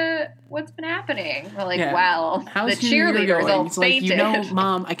 what's been happening? We're like, well, how's the junior year cheerleaders going? all It's like, fainted.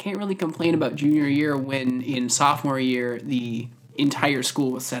 Mom, I can't really complain about junior year when in sophomore year the entire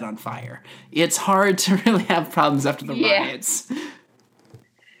school was set on fire. It's hard to really have problems after the riots.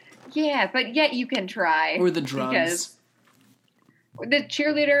 Yeah, but yet you can try. Or the drums. The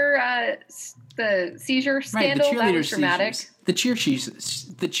cheerleader, the seizure scandal, right, the that was dramatic. Seizures.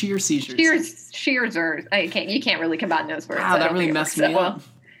 The cheer seizures. Cheers. You can't really combine those words. Wow, that really messed me up.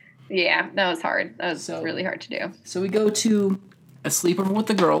 Yeah, that was hard. That was really hard to do. So we go to a sleepover with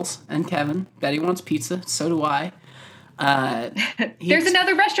the girls and Kevin. Betty wants pizza. So do I. There's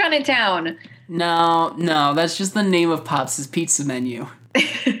another restaurant in town. No, that's just the name of Pops' pizza menu.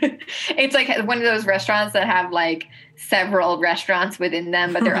 It's like one of those restaurants that have like several restaurants within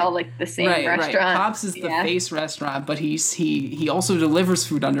them, but they're all like the same restaurant. Right. Pops is the face restaurant, but he also delivers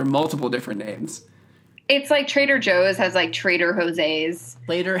food under multiple different names. It's like Trader Joe's has like Trader Jose's.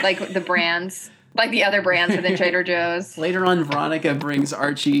 Later, like the brands, like the other brands within Trader Joe's. Later on, Veronica brings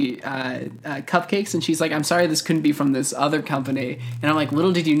Archie cupcakes, and she's like, "I'm sorry, this couldn't be from this other company." And I'm like,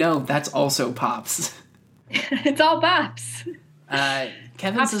 "Little did you know, that's also Pops." It's all Pops.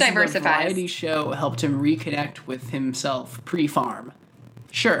 Kevin says the variety show helped him reconnect with himself pre-farm.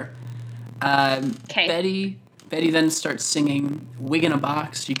 Sure. Betty then starts singing "Wig in a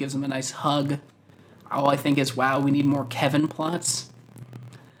Box." She gives him a nice hug. All I think is, wow, we need more Kevin plots.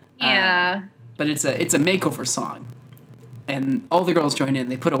 Yeah. But it's a makeover song. And all the girls join in.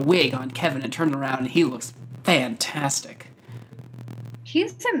 They put a wig on Kevin and turn around, and he looks fantastic.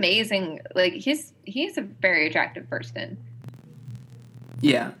 He's amazing. Like, he's a very attractive person.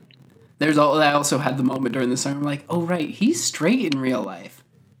 Yeah. I also had the moment during the song, I'm like, oh, right, he's straight in real life.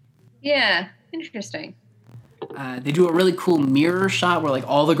 Yeah, interesting. They do a really cool mirror shot where, like,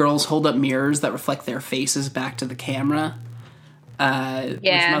 all the girls hold up mirrors that reflect their faces back to the camera. Which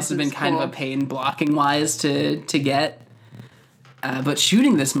must have been kind of a pain blocking-wise to get. But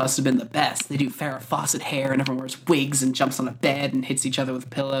shooting this must have been the best. They do Farrah Fawcett hair, and everyone wears wigs and jumps on a bed and hits each other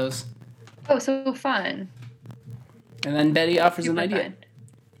with pillows. Oh, so fun. And then Betty offers an idea. Fun.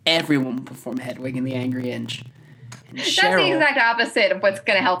 Everyone will perform Hedwig and the Angry Inch. That's the exact opposite of what's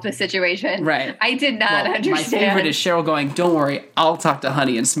going to help the situation. Right. I did not understand. My favorite is Cheryl going, "Don't worry, I'll talk to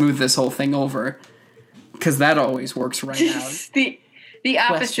Honey and smooth this whole thing over." Because that always works right out. the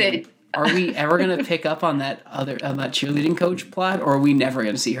opposite. Question. Are we ever going to pick up on that cheerleading coach plot, or are we never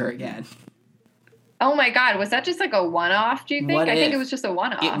going to see her again? Oh my God, was that just like a one-off, do you think? I think it was just a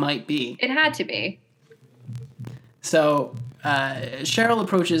one-off. It might be. It had to be. So Cheryl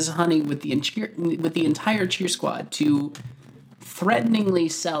approaches Honey with the entire cheer squad to threateningly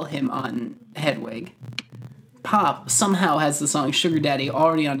sell him on Hedwig. Pop somehow has the song Sugar Daddy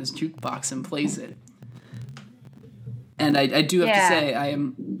already on his jukebox and plays it. And I do have to say,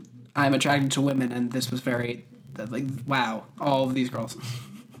 I'm attracted to women, and this was very, like, wow, all of these girls.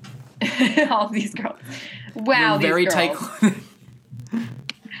 All of these girls. Wow, these very girls. tight clothing.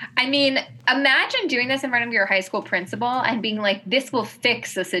 I mean, imagine doing this in front of your high school principal and being like, this will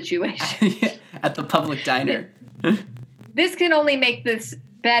fix the situation. At the public diner. This can only make this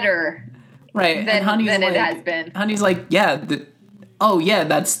better than it has been. Honey's like,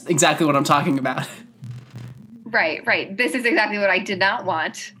 that's exactly what I'm talking about. Right. This is exactly what I did not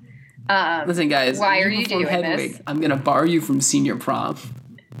want. Listen, guys. Why are you doing Hedwig, this? I'm going to bar you from senior prom.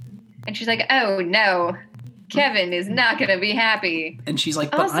 And she's like, oh, no. Kevin is not going to be happy. And she's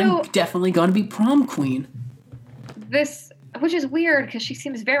like, but also, I'm definitely going to be prom queen. which is weird because she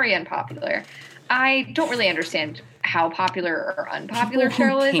seems very unpopular. I don't really understand how popular or unpopular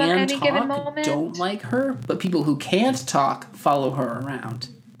Cheryl is at any given moment. Don't like her, but people who can't talk follow her around.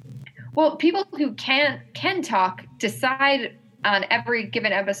 Well, people who can talk decide on every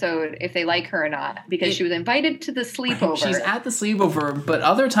given episode if they like her or not, because she was invited to the sleepover. She's at the sleepover, but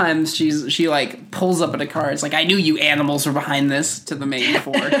other times she like pulls up in a car. It's like, I knew you animals were behind this, to the main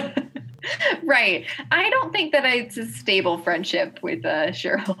four. Right. I don't think that it's a stable friendship with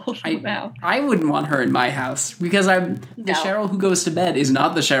Cheryl now. I wouldn't want her in my house, because the Cheryl who goes to bed is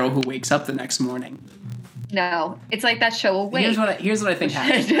not the Cheryl who wakes up the next morning. No, it's like that show Awake. Here's what I think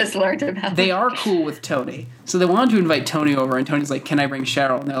happened. I just learned about. They are cool with Tony, so they wanted to invite Tony over, and Tony's like, "Can I bring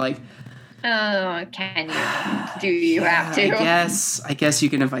Cheryl?" And they're like, "Oh, can you? Do you have to?" I guess you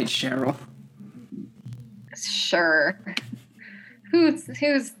can invite Cheryl. Sure.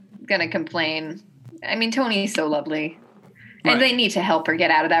 Who's gonna complain? I mean, Tony's so lovely. And they need to help her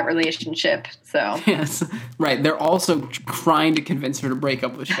get out of that relationship, so. Yes, right. They're also trying to convince her to break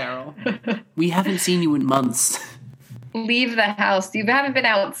up with Cheryl. We haven't seen you in months. Leave the house. You haven't been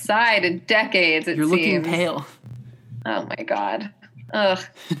outside in decades, it seems. You're looking pale. Oh, my God. Ugh.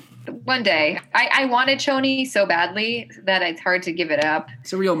 One day. I wanted Choni so badly that it's hard to give it up.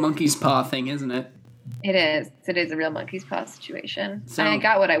 It's a real monkey's paw thing, isn't it? It is. It is a real monkey's paw situation. So, I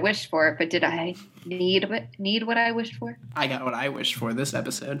got what I wished for, but did I need what I wished for? I got what I wished for this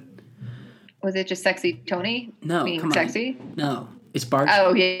episode. Was it just sexy Tony? No, being come sexy? on. No, it's Barchi.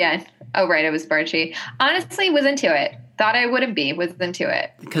 Oh, yeah. Oh, right, it was Barchi. Honestly, was into it. Thought I wouldn't be. Was into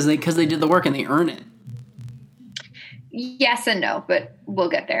it. Because they did the work and they earn it. Yes and no, but we'll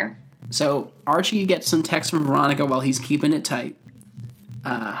get there. So Archie gets some text from Veronica while he's keeping it tight.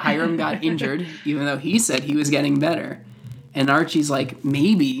 Hiram got injured, even though he said he was getting better. And Archie's like,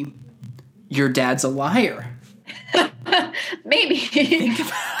 maybe your dad's a liar. Maybe.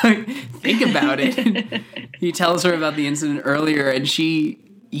 Think about it. He tells her about the incident earlier, and she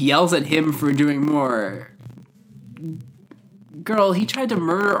yells at him for doing more. Girl, he tried to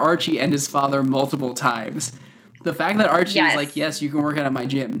murder Archie and his father multiple times. The fact that Archie is like, yes, you can work out at my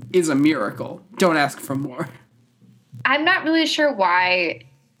gym, is a miracle. Don't ask for more. I'm not really sure why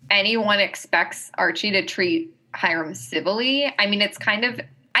anyone expects Archie to treat Hiram civilly. I mean, it's kind of...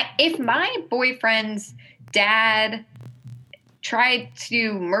 if my boyfriend's dad tried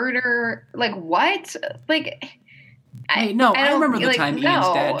to murder... Like, what? Like... I remember the time Ian's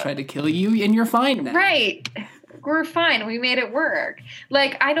dad tried to kill you, and you're fine now. Right. We're fine. We made it work.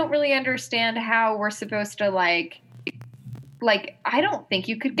 Like, I don't really understand how we're supposed to, like, I don't think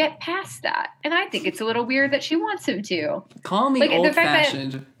you could get past that. And I think it's a little weird that she wants him to. Call me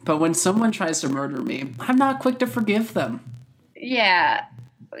old-fashioned, but when someone tries to murder me, I'm not quick to forgive them. Yeah.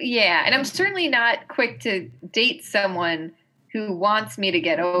 Yeah. And I'm certainly not quick to date someone who wants me to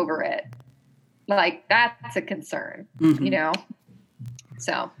get over it. Like, that's a concern, you know?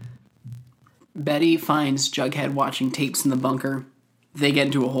 So. Betty finds Jughead watching tapes in the bunker. They get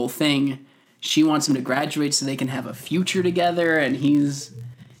into a whole thing. She wants him to graduate so they can have a future together, and he's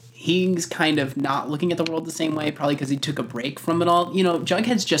kind of not looking at the world the same way, probably because he took a break from it all. You know,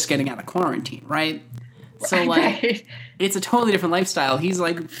 Jughead's just getting out of quarantine, right? So, like, it's a totally different lifestyle. He's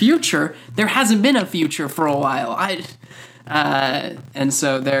like, future? There hasn't been a future for a while. And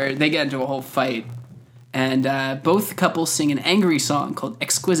so they get into a whole fight, and both couples sing an angry song called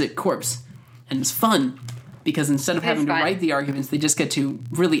Exquisite Corpse. And it's fun, because instead of having to write the arguments, they just get to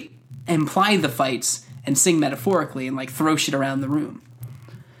really imply the fights and sing metaphorically and, like, throw shit around the room.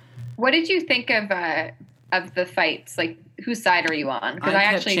 What did you think of the fights? Like, whose side are you on? Because I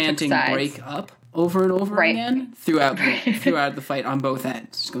actually chanting took sides. "break up" over and over again throughout the fight on both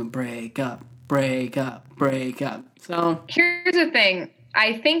ends. Just going break up, break up, break up. So here's the thing.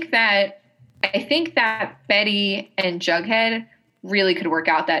 I think that Betty and Jughead really could work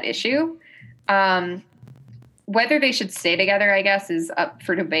out that issue. Whether they should stay together, I guess, is up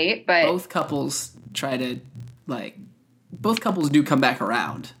for debate. But both couples do come back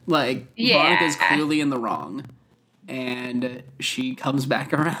around. Like, Veronica's clearly in the wrong, and she comes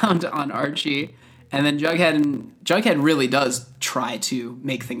back around on Archie, and then Jughead really does try to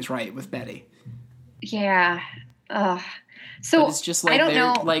make things right with Betty. Yeah. So but it's just like, I don't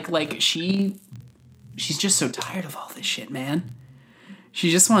know. Like she's just so tired of all this shit, man.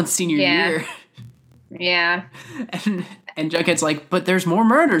 She just wants senior year. Yeah. And Jughead's like, but there's more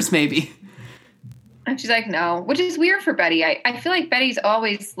murders, maybe. And she's like, no, which is weird for Betty. I feel like Betty's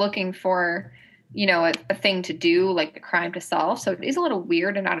always looking for, you know, a thing to do, like a crime to solve. So it is a little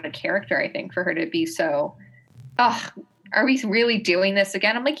weird and out of character, I think, for her to be so, are we really doing this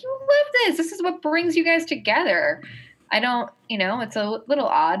again? I'm like, you love this. This is what brings you guys together. I don't, it's a little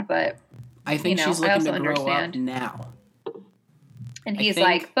odd, but I think she's I looking also to grow understand. up now. And he's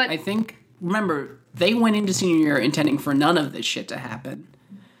like, but I think, remember, they went into senior year intending for none of this shit to happen.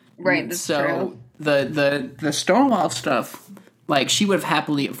 right, that's true. The Stonewall stuff, like, she would have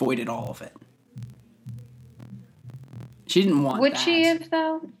happily avoided all of it. She didn't want Would that. she have,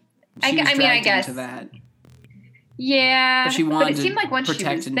 though? She was I dragged guess. into that. Yeah. But she wanted it seemed like once to she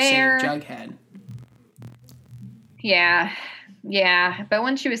protect was and there. save Jughead. Yeah. Yeah. But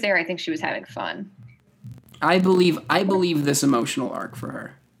when she was there, I think she was having fun. I believe this emotional arc for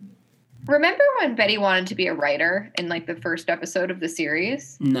her. Remember when Betty wanted to be a writer in like the first episode of the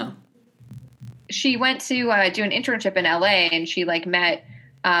series? No. She went to do an internship in LA and she like met,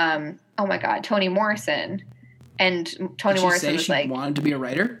 oh my God, Toni Morrison. And Toni Morrison was like, she wanted to be a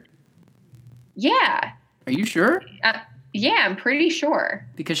writer? Yeah. Are you sure? Yeah, I'm pretty sure.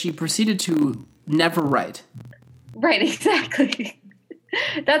 Because she proceeded to never write. Right, exactly.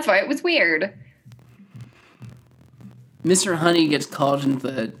 That's why it was weird. Mr. Honey gets called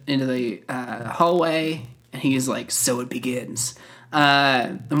into the hallway, and he's like, "So it begins,"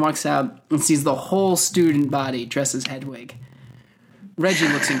 and walks out and sees the whole student body dressed as Hedwig. Reggie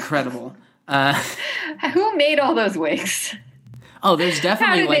looks incredible. Who made all those wigs? Oh, there's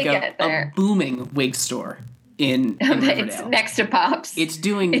definitely like a booming wig store in Riverdale. It's next to Pops. It's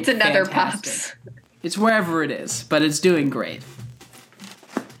doing. It's another fantastic. Pops. It's wherever it is, but it's doing great.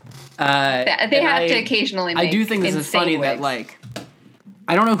 They have to occasionally make I do think this is funny wigs. that, like,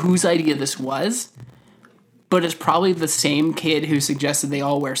 I don't know whose idea this was, but it's probably the same kid who suggested they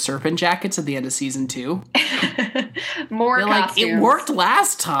all wear serpent jackets at the end of season 2. More they're costumes. like, it worked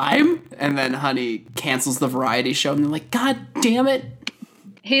last time. And then Honey cancels the variety show, and they're like, God damn it.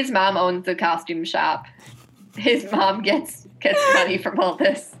 His mom owns the costume shop. His mom gets money from all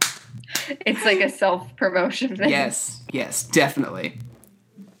this. It's like a self-promotion thing. Yes, definitely.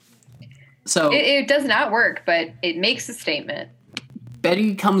 So it does not work, but it makes a statement.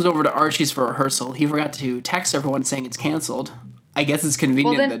 Betty comes over to Archie's for rehearsal. He forgot to text everyone saying it's canceled. I guess it's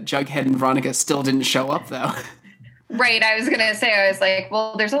convenient that Jughead and Veronica still didn't show up, though. Right, I was going to say, I was like,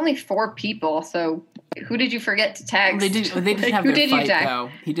 well, there's only 4 people, so who did you forget to text? They did have their fight, though.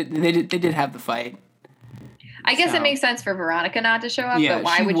 They did have the fight. I guess it makes sense for Veronica not to show up, but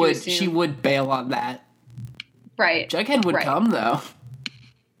why would you assume? She would bail on that. Right. Jughead would come, though.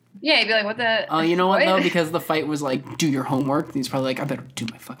 Yeah, he'd be like, what the... Oh, you know what, though? Because the fight was like, do your homework. And he's probably like, I better do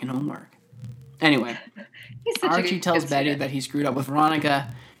my fucking homework. Anyway, Archie tells Betty that he screwed up with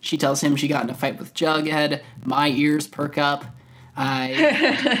Veronica. She tells him she got in a fight with Jughead. My ears perk up.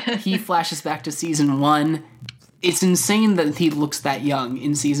 He flashes back to season 1. It's insane that he looks that young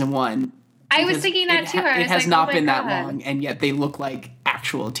in season 1. I was thinking that too. It has not been that long, and yet they look like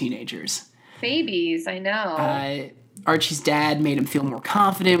actual teenagers. Babies, I know. Archie's dad made him feel more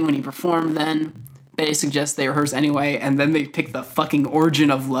confident when he performed then. Betty suggests they rehearse anyway, and then they pick the fucking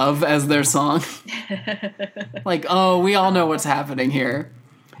Origin of Love as their song. Like, oh, we all know what's happening here.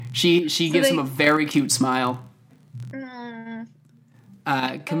 She gives him a very cute smile.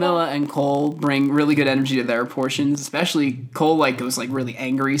 Camilla and Cole bring really good energy to their portions, especially Cole goes really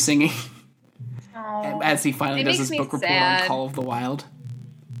angry singing as he finally does his book report on Call of the Wild.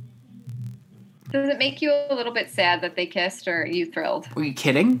 Does it make you a little bit sad that they kissed, or are you thrilled? Are you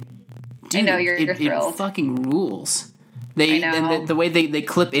kidding? Dude, I know you're thrilled. It fucking rules. And the way they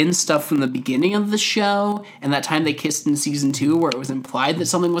clip in stuff from the beginning of the show, and that time they kissed in season 2 where it was implied that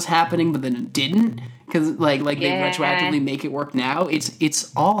something was happening, but then it didn't, because they retroactively make it work now.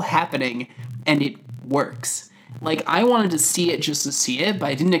 It's all happening, and it works. I wanted to see it just to see it, but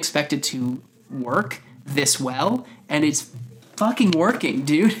I didn't expect it to work this well, and it's fucking working,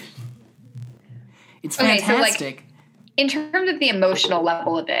 dude. It's fantastic. So in terms of the emotional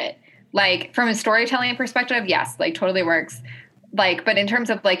level of it, from a storytelling perspective, yes, totally works. But in terms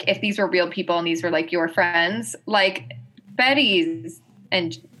of if these were real people and these were your friends, Betty's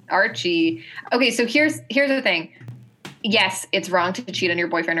and Archie. Okay, so here's the thing. Yes, it's wrong to cheat on your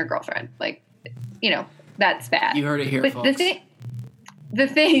boyfriend or girlfriend. That's bad. You heard it here, but folks. The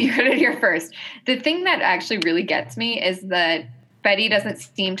thing you heard it here first. The thing that actually really gets me is that Betty doesn't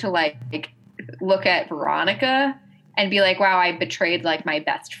seem to look at Veronica and be like, wow, I betrayed my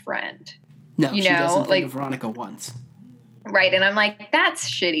best friend. No, she doesn't think of Veronica once. Right. And I'm like, that's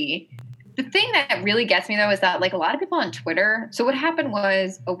shitty. The thing that really gets me though is that a lot of people on Twitter. So what happened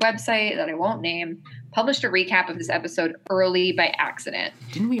was a website that I won't name published a recap of this episode early by accident.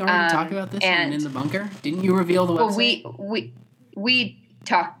 Didn't we already talk about this in the bunker? Didn't you reveal the website? Well, we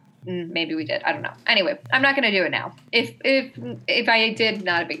talked. Maybe we did. I don't know. Anyway, I'm not going to do it now. If I did,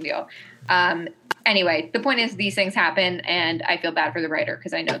 not a big deal. Anyway, the point is these things happen, and I feel bad for the writer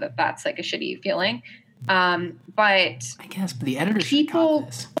because I know that that's like a shitty feeling. But I guess, but the editor should have caught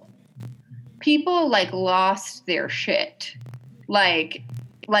this. People like lost their shit, like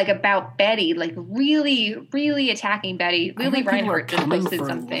about Betty, like really, really attacking Betty. Lily Reinhardt just posted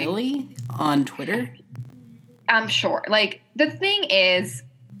something. Lily on Twitter? I'm sure. Like, the thing is,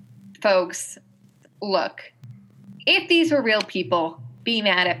 folks, look, if these were real people, be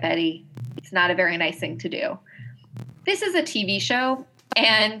mad at Betty. It's not a very nice thing to do. This is a TV show,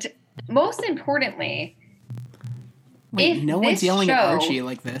 and most importantly, wait, no one's yelling at Archie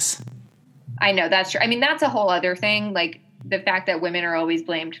like this. I know, that's true. I mean, that's a whole other thing. Like, the fact that women are always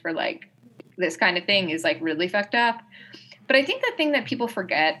blamed for, like, this kind of thing is, like, really fucked up. But I think the thing that people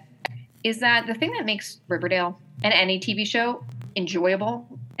forget is that the thing that makes Riverdale and any TV show enjoyable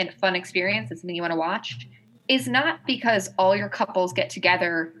and a fun experience and something you want to watch is not because all your couples get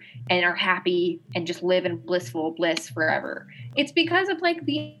together and are happy and just live in blissful bliss forever. It's because of, like,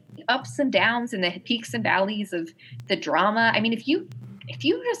 the ups and downs and the peaks and valleys of the drama. I mean, if you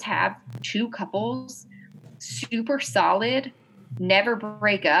just have two couples, super solid, never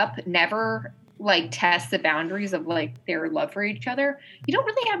break up, never like test the boundaries of like their love for each other, you don't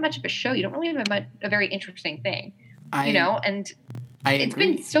really have much of a show. You don't really have a very interesting thing, you know? And it's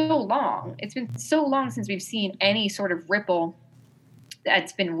been so long. It's been so long since we've seen any sort of ripple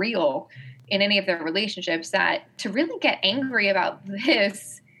that's been real in any of their relationships that to really get angry about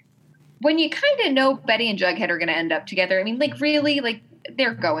this when you kind of know Betty and Jughead are going to end up together. I mean, like, really, like,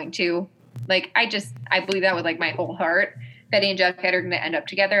 they're going to. Like, I believe that with, like, my whole heart. Betty and Jughead are going to end up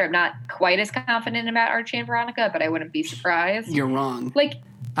together. I'm not quite as confident about Archie and Veronica, but I wouldn't be surprised. You're wrong. Like,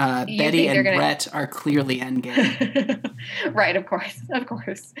 Betty and Brett are clearly endgame. Right, of course.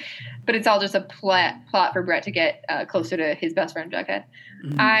 But it's all just a plot for Brett to get closer to his best friend, Jughead.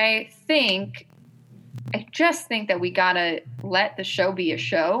 Mm-hmm. I just think that we got to let the show be a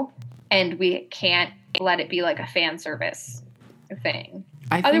show, and we can't let it be like a fan service thing.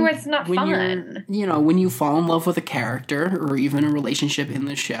 Otherwise, it's not fun. When you fall in love with a character or even a relationship in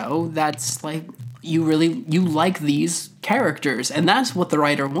the show, that's like you like these characters, and that's what the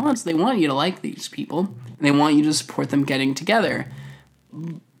writer wants. They want you to like these people, and they want you to support them getting together.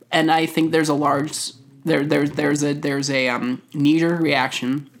 And I think there's a knee-jerk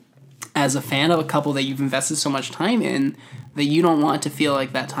reaction as a fan of a couple that you've invested so much time in that you don't want to feel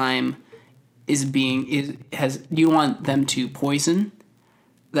like that time you want them to poison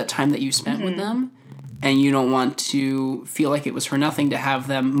that time that you spent with them, and you don't want to feel like it was for nothing to have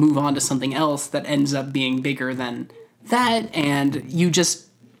them move on to something else that ends up being bigger than that. And you just,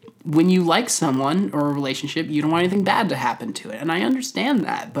 when you like someone or a relationship, you don't want anything bad to happen to it. And I understand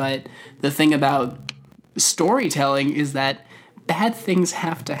that, but the thing about storytelling is that bad things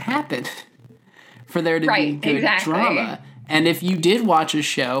have to happen for there to be good drama. And if you did watch a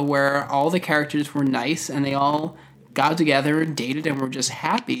show where all the characters were nice and they all got together and dated and were just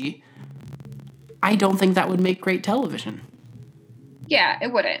happy, I don't think that would make great television. Yeah,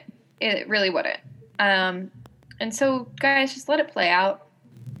 it wouldn't. It really wouldn't. And so, guys, just let it play out.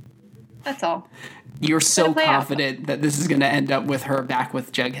 That's all. You're so confident that this is going to end up with her back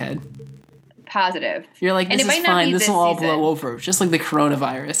with Jughead. Positive. You're like, this is fine. This will all blow over. Just like the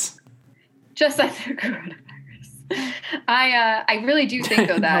coronavirus. Just like the coronavirus. I really do think,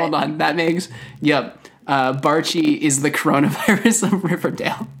 though, that... Hold on. That makes... Yep. Barchi is the coronavirus of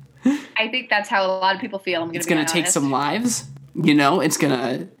Riverdale. I think that's how a lot of people feel. It's going to take some lives. It's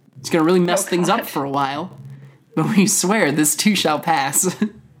going to really mess things up for a while. But we swear this too shall pass.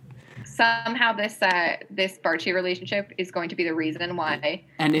 Somehow this Barchi relationship is going to be the reason why.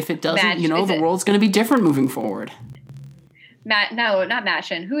 And if it doesn't, the world's going to be different moving forward. No, not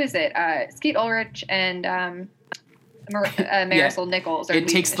Mashin. Who is it? Skeet Ulrich and Marisol Nichols. It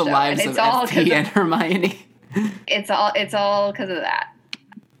takes the lives of FP and Hermione. It's all because of that.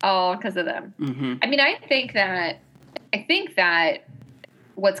 All because of them. Mm-hmm. I mean, I think that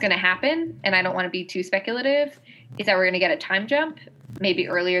what's going to happen, and I don't want to be too speculative, is that we're going to get a time jump, maybe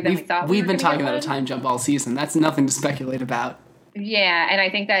earlier than we thought. We've been talking about a time jump all season. That's nothing to speculate about. Yeah, and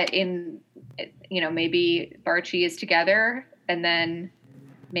I think that maybe Barchi is together, and then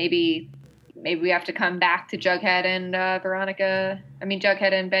maybe we have to come back to Jughead and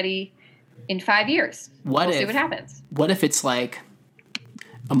Jughead and Betty in 5 years. We'll see what happens. What if it's like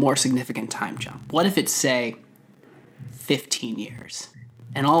a more significant time jump? What if it's, say, 15 years?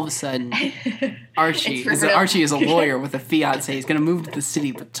 And all of a sudden, Archie is a lawyer with a fiance. He's going to move to the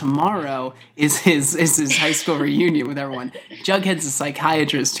city, but tomorrow is his high school reunion with everyone. Jughead's a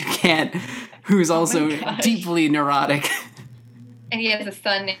psychiatrist who's also deeply neurotic. And he has a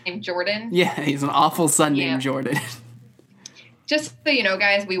son named Jordan. Yeah, he's an awful son named Jordan. Just so you know,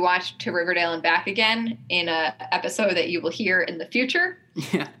 guys, we watched To Riverdale and Back Again in an episode that you will hear in the future.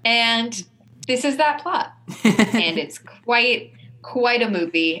 Yeah. And this is that plot. And it's quite a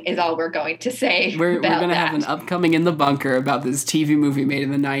movie is all we're going to say. We're going to have an upcoming In the Bunker about this TV movie made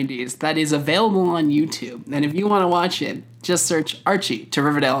in the 90s that is available on YouTube. And if you want to watch it, just search Archie To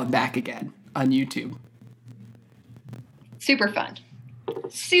Riverdale and Back Again on YouTube. Super fun.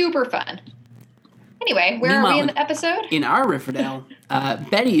 Super fun. Anyway, where are we in the episode? In our Riverdale,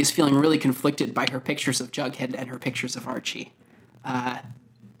 Betty is feeling really conflicted by her pictures of Jughead and her pictures of Archie.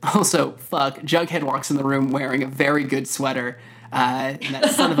 Also, Jughead walks in the room wearing a very good sweater, and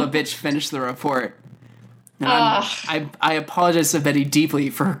that son of a bitch finished the report. And I apologize to Betty deeply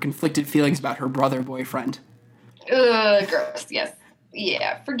for her conflicted feelings about her brother boyfriend. Ugh, gross, yes.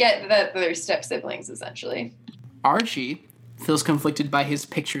 Yeah, forget that they're step-siblings, essentially. Archie feels conflicted by his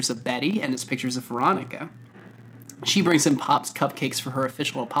pictures of Betty and his pictures of Veronica. She brings him Pop's cupcakes for her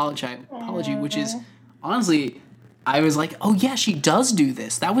official apology, which is, honestly, I was like, oh yeah, she does do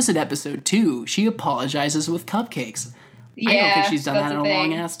this. That was in episode 2. She apologizes with cupcakes. Yeah, I don't think she's done that in a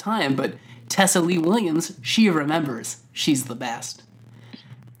long-ass time, but Tessa Lee Williams, she remembers. She's the best.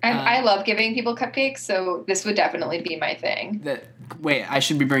 I love giving people cupcakes, so this would definitely be my thing. Wait, I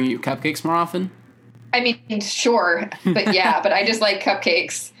should be bringing you cupcakes more often? I mean, sure, but yeah, but I just like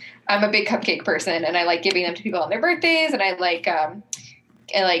cupcakes. I'm a big cupcake person, and I like giving them to people on their birthdays, and I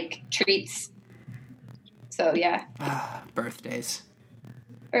like treats. So, yeah. Birthdays.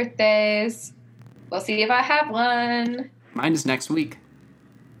 We'll see if I have one. Mine is next week.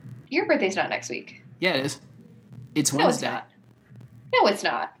 Your birthday's not next week. Yeah, it is. It's Wednesday. No, it's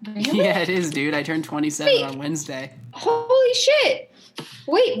not. Really? Yeah, it is, dude. I turned 27 on Wednesday. Holy shit.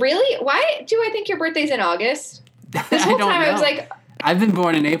 Wait, really? Why do I think your birthday's in August? This whole time I was like... I've been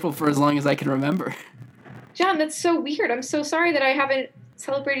born in April for as long as I can remember. John, that's so weird. I'm so sorry that I haven't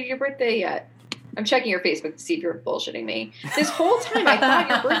celebrated your birthday yet. I'm checking your Facebook to see if you're bullshitting me. This whole time I thought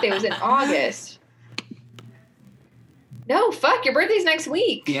your birthday was in August. No, fuck, your birthday's next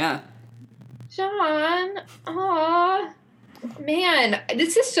week. Yeah. John, aw. Man,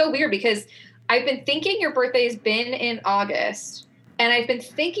 this is so weird because I've been thinking your birthday's been in August, and I've been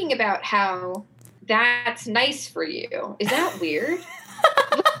thinking about how that's nice for you. Is that weird?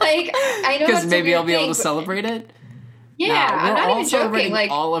 Like, I know because maybe I'll be able to celebrate it. Yeah, I'm not even joking. Like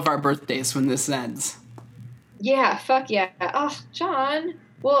all of our birthdays when this ends. Yeah, fuck yeah. Oh, John.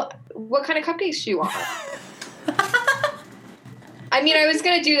 Well, what kind of cupcakes do you want? I mean, I was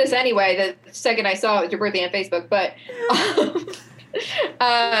gonna do this anyway the second I saw it was your birthday on Facebook, but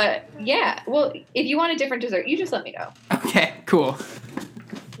yeah. Well, if you want a different dessert, you just let me know. Okay, cool.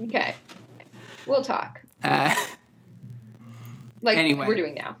 Okay, we'll talk. Anyway, we're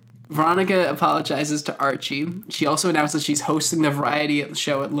doing now. Veronica apologizes to Archie. She also announces she's hosting the variety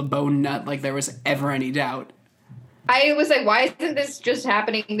show at Le Bon Nut like there was ever any doubt. I was like, why isn't this just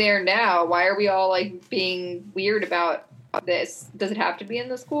happening there now? Why are we all like being weird about this? Does it have to be in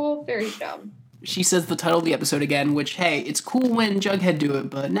the school? Very dumb. She says the title of the episode again, which, hey, it's cool when Jughead do it,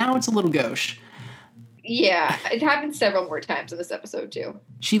 but now it's a little gauche. Yeah, it happened several more times in this episode, too.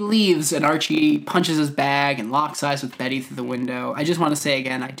 She leaves, and Archie punches his bag and locks eyes with Betty through the window. I just want to say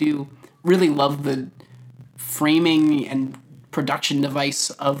again, I do really love the framing and production device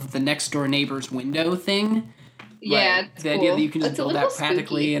of the next-door neighbor's window thing. Yeah, like, the idea that you can just build that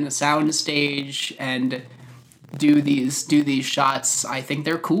practically in a sound stage and do these shots, I think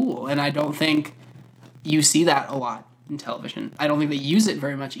they're cool, and I don't think you see that a lot in television. I don't think they use it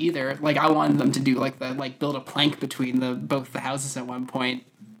very much either. Like, I wanted them to do build a plank between both the houses at one point.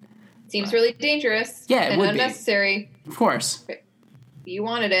 Seems really dangerous. Yeah, it and would unnecessary. Be. Of course. You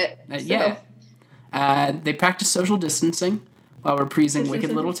wanted it. Yeah. They practice social distancing while reprising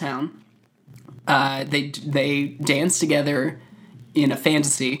Wicked Little Town. They dance together in a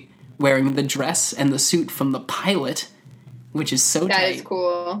fantasy, wearing the dress and the suit from the pilot, which is so tight. That is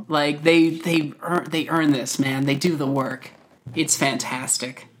cool. Like, they earn this, man. They do the work. It's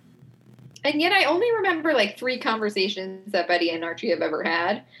fantastic. And yet I only remember, 3 conversations that Betty and Archie have ever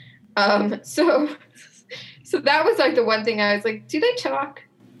had. So that was, the one thing I was like, do they talk?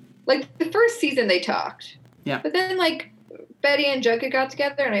 The first season they talked. Yeah. But then, Betty and Jughead got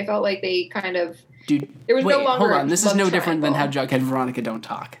together, and I felt like they kind of... Dude, there was no longer hold on. This is no different than how Jughead and Veronica don't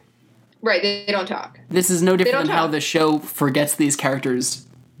talk. Right, they don't talk. This is no different than how the show forgets these characters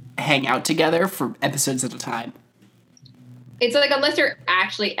hang out together for episodes at a time. It's unless they're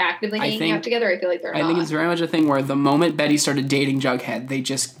actually actively hanging out together, I feel like they're not. I think it's very much a thing where the moment Betty started dating Jughead, they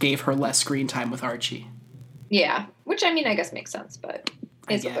just gave her less screen time with Archie. Yeah, which I mean, I guess makes sense, but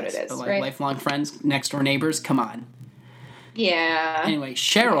is what it is, but, like, right? lifelong friends, next door neighbors, come on. Yeah. Anyway,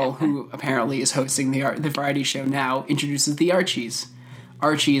 Cheryl, who apparently is hosting the variety show now, introduces the Archies.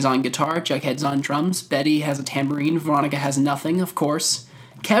 Archie is on guitar, Jughead's on drums, Betty has a tambourine, Veronica has nothing, of course.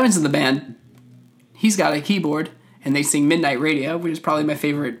 Kevin's in the band. He's got a keyboard, and they sing Midnight Radio, which is probably my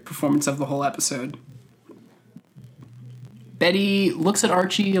favorite performance of the whole episode. Betty looks at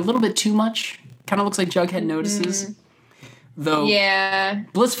Archie a little bit too much. Kind of looks like Jughead notices. Though,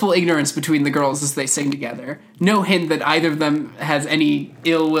 blissful ignorance between the girls as they sing together. No hint that either of them has any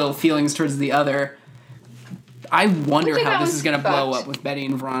ill will feelings towards the other. I wonder how this is going to blow up with Betty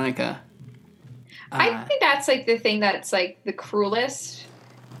and Veronica. I think that's, like, the thing that's, like, the cruelest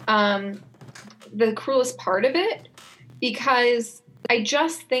part of it, because I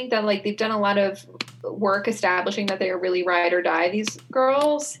just think that, like, they've done a lot of work establishing that they are really ride or die, these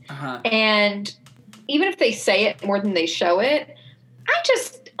girls. And even if they say it more than they show it, I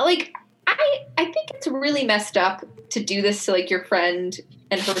just, like, I think it's really messed up to do this to, like, your friend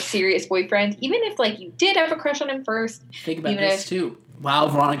and her serious boyfriend, even if, like, you did have a crush on him first. Think about this, too. Wow,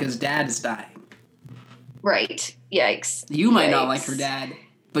 Veronica's dad is dying. Right. Yikes. You might not like her dad,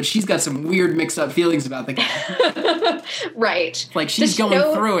 but she's got some weird mixed up feelings about the guy. Right. Like, she's going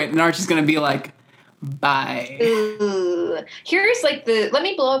through it, and Archie's going to be like, bye. Ugh. Here's, like, let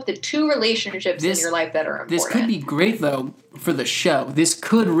me blow up the two relationships in your life that are important. This could be great, though, for the show. This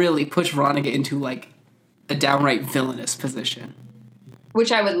could really push Veronica into, like, a downright villainous position.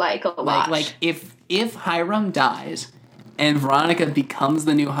 Which I would like a lot. Like if Hiram dies and Veronica becomes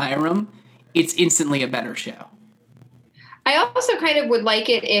the new Hiram, it's instantly a better show. I also kind of would like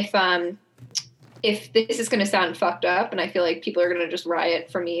it if this is going to sound fucked up, and I feel like people are going to just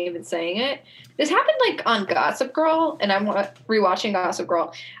riot for me even saying it. This happened, like, on Gossip Girl, and I'm rewatching Gossip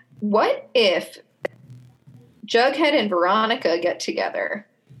Girl. What if Jughead and Veronica get together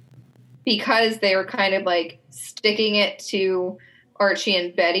because they were kind of, like, sticking it to Archie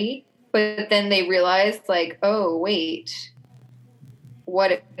and Betty, but then they realized, like, oh, wait,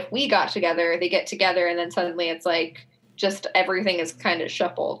 what if we got together? They get together, and then suddenly it's, like, just everything is kind of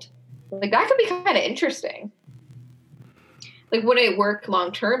shuffled. Like, that could be kind of interesting. Like, would it work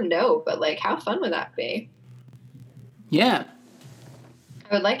long term? No, but, like, how fun would that be? Yeah.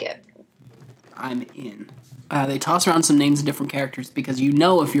 I would like it. I'm in. They toss around some names of different characters because you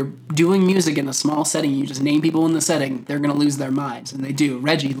know if you're doing music in a small setting, you just name people in the setting, they're going to lose their minds. And they do.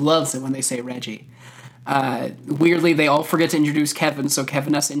 Reggie loves it when they say Reggie. Weirdly, they all forget to introduce Kevin, so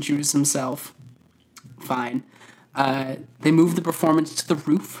Kevin has to introduce himself. Fine. They move the performance to the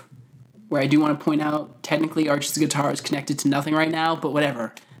roof, where I do want to point out, technically Archie's guitar is connected to nothing right now, but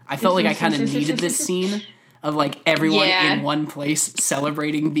whatever. I felt like I kind of needed this scene of, like, everyone in one place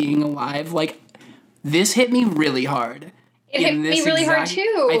celebrating being alive. Like, this hit me really hard. It hit me really hard,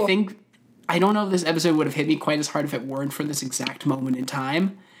 too. I don't know if this episode would have hit me quite as hard if it weren't for this exact moment in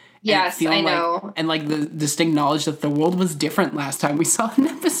time. Yes, I know. And, like, the distinct knowledge that the world was different last time we saw an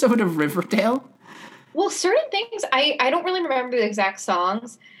episode of Riverdale. Well, certain things, I don't really remember the exact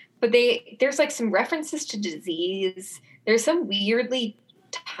songs, but there's, like, some references to disease. There's some weirdly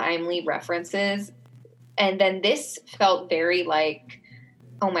timely references. And then this felt very, like,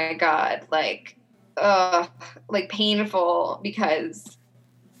 oh my God, like painful because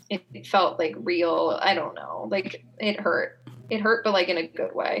it felt, like, real. I don't know. Like, it hurt. It hurt, but, like, in a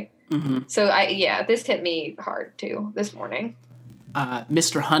good way. Mm-hmm. So, this hit me hard, too, this morning.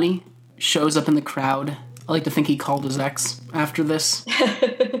 Mr. Honey shows up in the crowd. I like to think he called his ex after this.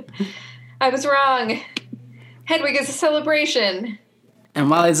 I was wrong. Hedwig is a celebration. And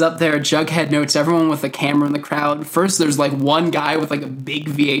while he's up there, Jughead notes everyone with a camera in the crowd. First, there's, like, one guy with, like, a big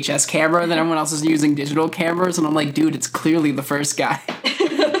VHS camera, and then everyone else is using digital cameras, and I'm like, dude, it's clearly the first guy.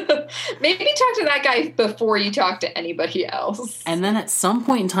 Maybe talk to that guy before you talk to anybody else. And then at some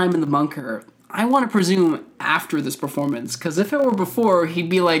point in time in the bunker, I want to presume after this performance, because if it were before, he'd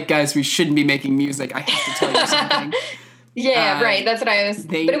be like, guys, we shouldn't be making music. I have to tell you something. Yeah, right. That's what I was...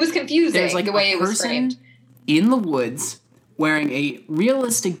 but it was confusing, there's, like, the way it was framed. In the woods wearing a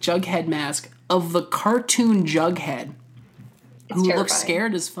realistic Jughead mask of the cartoon Jughead, who looks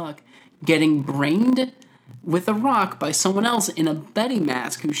scared as fuck, getting brained with a rock by someone else in a Betty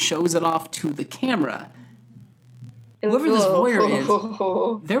mask who shows it off to the camera. Whoever this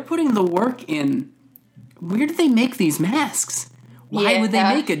voyeur is, they're putting the work in. Where did they make these masks? Why would they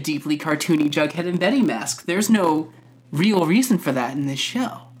make a deeply cartoony Jughead and Betty mask? There's no real reason for that in this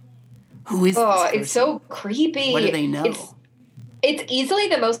show. Who is this person? It's so creepy. What do they know? It's easily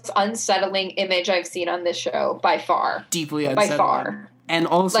the most unsettling image I've seen on this show, by far. Deeply unsettling. By far. And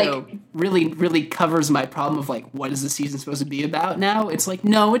also, Like- really, really covers my problem of, like, what is the season supposed to be about now? It's like,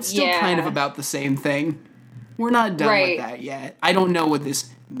 no, it's still kind of about the same thing. We're not done with that yet. I don't know what this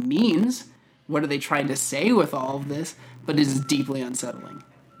means. What are they trying to say with all of this? But it is deeply unsettling.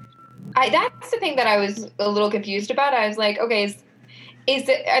 That's the thing that I was a little confused about. I was like, okay,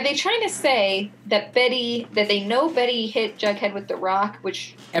 are they trying to say that they know Betty hit Jughead with the rock,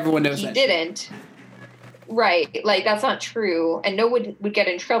 which everyone knows he that didn't. Right. Like, that's not true. And no one would get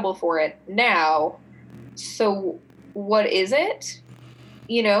in trouble for it now. So what is it?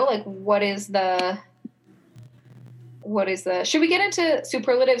 You know, like, what is the... Should we get into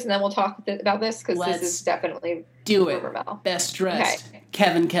superlatives and then we'll talk about this? Because this is definitely... Do it. Rivermel. Best dressed. Okay.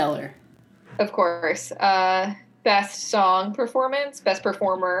 Kevin Keller. Of course. Best song performance, best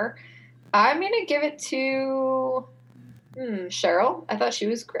performer. I'm going to give it to... Cheryl. I thought she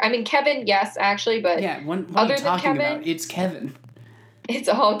was great. I mean, Kevin, yes, actually, but yeah, what other are you talking than Kevin, about? It's Kevin. It's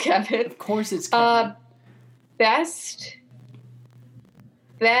all Kevin. Of course it's Kevin. Best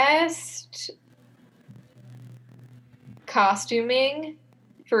costuming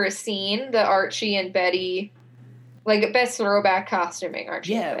for a scene, the Archie and Betty, like, best throwback costuming,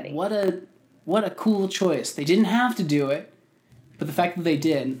 Archie and Betty. Yeah, what a cool choice. They didn't have to do it, but the fact that they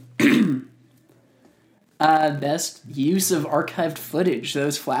did... best use of archived footage,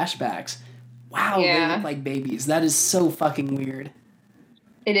 those flashbacks. Wow, they look like babies. That is so fucking weird.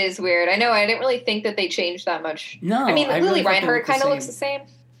 It is weird. I know, I didn't really think that they changed that much. No, I mean, I Lily really Reinhart kind of looks the same.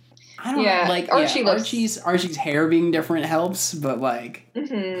 I don't know, like, Archie's hair being different helps, but, like,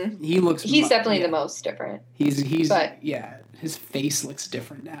 he looks... He's definitely the most different. He's his face looks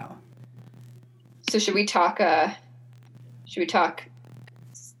different now. So should we talk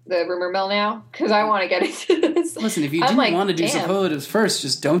the rumor mill now? Because I want to get into this. Listen, if you didn't want to do superlatives first,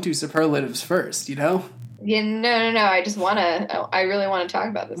 just don't do superlatives first, you know? Yeah, no. I really want to talk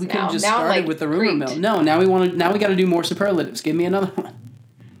about this now. We could have just started with the rumor mill. No, now we got to do more superlatives. Give me another one.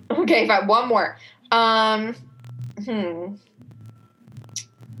 Okay, fine. One more.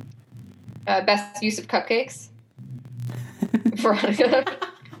 Best use of cupcakes. Veronica.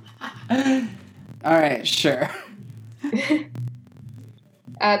 All right, sure.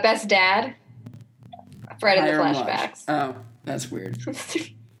 Best dad. Fred in the flashbacks. Oh, that's weird.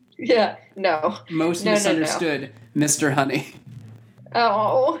 Yeah, no. Most misunderstood, no. Mr. Honey.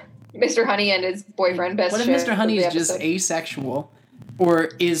 Oh, Mr. Honey and his boyfriend. Best. What if Mr. Honey is just asexual,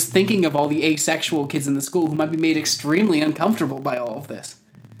 or is thinking of all the asexual kids in the school who might be made extremely uncomfortable by all of this?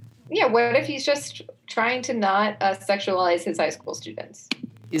 Yeah, what if he's just trying to not sexualize his high school students?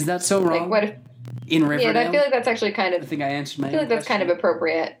 Is that so wrong? Like, what if... In Riverdale? Yeah, I feel like that's actually kind of... I think I answered my own I feel like that's question. kind of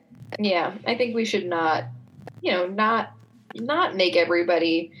appropriate. Yeah, I think we should not make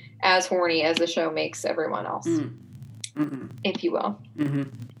everybody as horny as the show makes everyone else. If you will. Mm-hmm.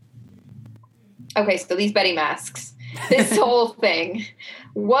 Okay, so these Betty masks. This whole thing.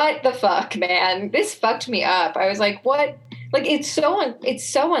 What the fuck, man? This fucked me up. I was like, what? Like, it's so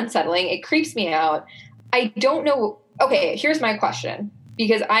unsettling. It creeps me out. I don't know. Okay, here's my question.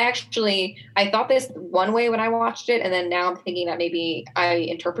 Because I thought this one way when I watched it, and then now I'm thinking that maybe I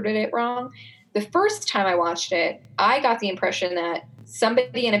interpreted it wrong. The first time I watched it, I got the impression that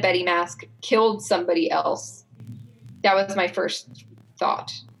somebody in a Betty mask killed somebody else. That was my first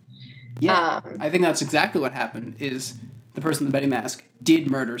thought. Yeah, I think that's exactly what happened, is the person in the Betty mask did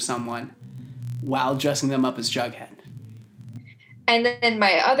murder someone while dressing them up as Jughead. And then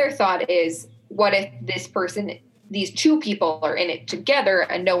my other thought is, what if these two people are in it together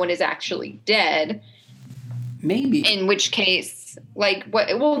and no one is actually dead? Maybe. In which case, like,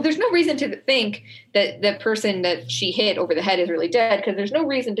 what? Well, there's no reason to think that the person that she hit over the head is really dead, because there's no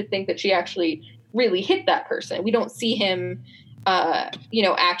reason to think that she actually really hit that person. We don't see him,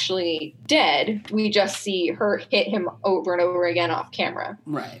 actually dead. We just see her hit him over and over again off camera.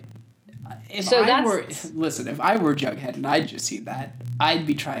 Right. If I were Jughead and I'd just see that, I'd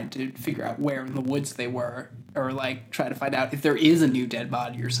be trying to figure out where in the woods they were, or like try to find out if there is a new dead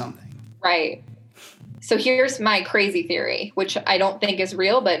body or something. Right. So here's my crazy theory, which I don't think is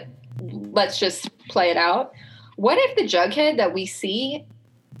real, but let's just play it out. What if the Jughead that we see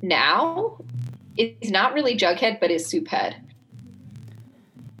now is not really Jughead, but is Souphead?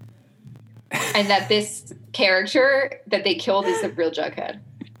 And that this character that they killed is the real Jughead?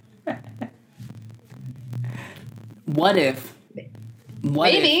 What if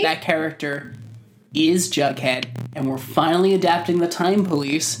that character is Jughead and we're finally adapting the Time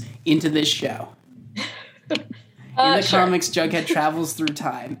Police into this show? In the comics, Jughead travels through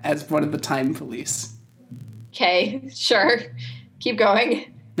time as one of the Time Police. Okay, sure. Keep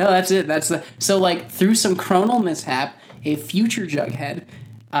going. No, that's it. So, like, through some chronal mishap, a future Jughead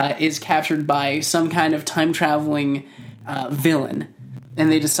is captured by some kind of time-traveling villain,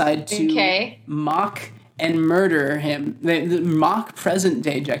 and they decide to mock and murder him. They mock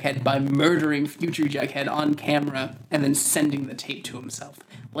present-day Jughead by murdering future Jughead on camera and then sending the tape to himself,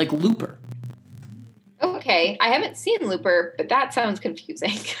 like Looper. Okay, I haven't seen Looper, but that sounds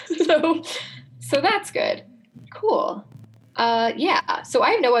confusing. so that's good. Cool. Yeah. So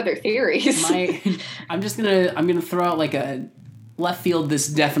I have no other theories. I'm gonna throw out like a left field. This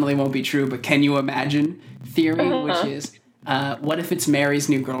definitely won't be true, but can you imagine theory, which is, what if it's Mary's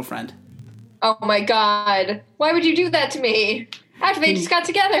new girlfriend? Oh my God! Why would you do that to me? After they just got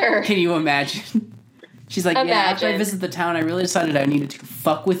together. Can you imagine? She's like, yeah, after I visit the town, I really decided I needed to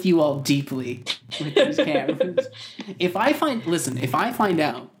fuck with you all deeply with these cameras. If I find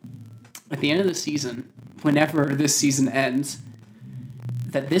out at the end of the season, whenever this season ends,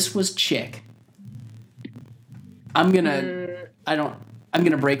 that this was Chick, I'm gonna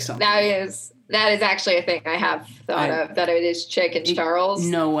break something. That is actually a thing I have thought of, that it is Chick and Charles.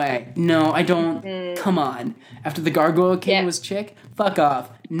 No way. No, I don't. Come on. After the Gargoyle King was Chick, fuck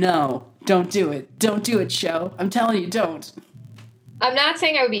off. No. Don't do it. Don't do it, show. I'm telling you, don't. I'm not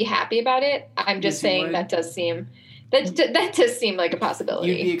saying I would be happy about it. I'm just saying that does seem like a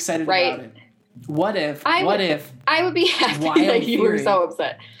possibility. You'd be excited about it. What if I would be happy that you were so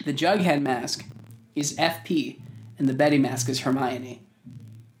upset. The Jughead mask is FP and the Betty mask is Hermione.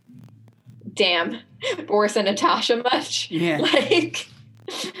 Damn. Boris and Natasha much? Yeah. Like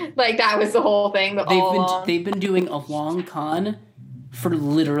that was the whole thing all along. They've been doing a long con for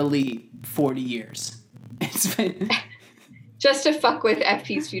literally 40 years. It's been just to fuck with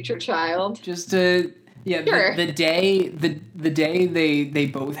FP's future child. Just to sure. the day they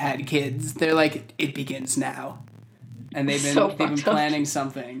both had kids, they're like, it begins now. And they've been planning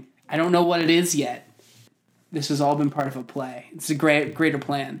something. I don't know what it is yet. This has all been part of a play. It's a greater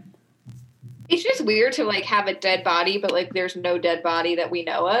plan. It's just weird to like have a dead body, but like there's no dead body that we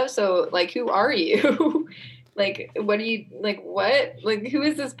know of. So like, who are you? Like, what do you, like, what? Like, who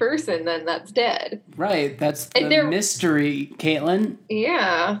is this person then that's dead? Right, that's the mystery, Kaitlin.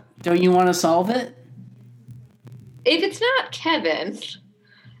 Yeah. Don't you want to solve it? If it's not Kevin,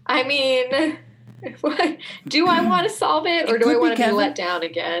 I mean, what, do I want to solve it, or do I want to be let down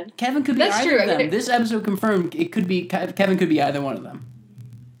again? Kevin could be either of them. This episode confirmed it could be, Kevin could be either one of them.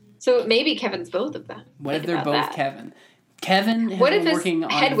 So maybe Kevin's both of them. What if they're both Kevin? Kevin has been working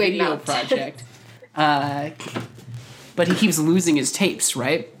on a video project. But he keeps losing his tapes,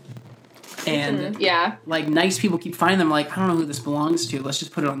 right? And like nice people keep finding them. Like, I don't know who this belongs to. Let's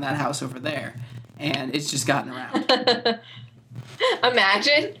just put it on that house over there, and it's just gotten around.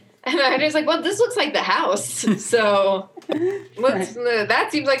 Imagine it's like, well, this looks like the house, so that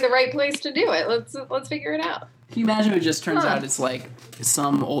seems like the right place to do it. Let's figure it out. Can you imagine if it just turns out it's like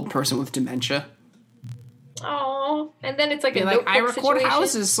some old person with dementia? Oh, and then it's like a notebook I record situation.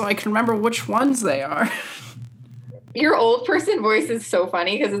 Houses so I can remember which ones they are. Your old person voice is so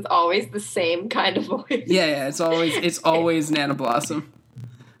funny because it's always the same kind of voice. Yeah, it's always Nana Blossom.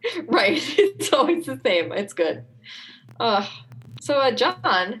 Right, it's always the same. It's good. So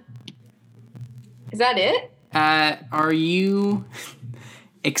John, is that it? Are you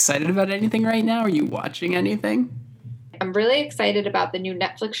excited about anything right now? Are you watching anything? I'm really excited about the new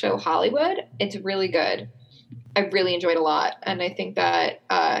Netflix show Hollywood. It's really good. I really enjoyed a lot, and I think that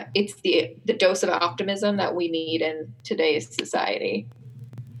it's the dose of optimism that we need in today's society.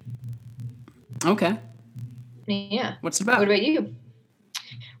 Okay. Yeah. What's it about? What about you?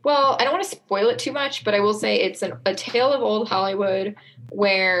 Well, I don't want to spoil it too much, but I will say it's a tale of old Hollywood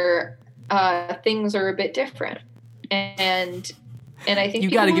where things are a bit different, and I think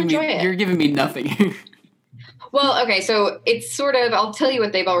people will enjoy it. You're giving me nothing. Well, okay, so it's sort of, I'll tell you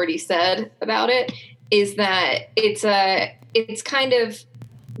what they've already said about it, is that it's kind of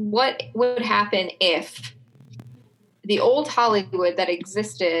what would happen if the old Hollywood that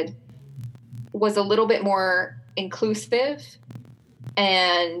existed was a little bit more inclusive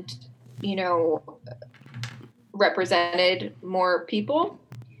and, represented more people,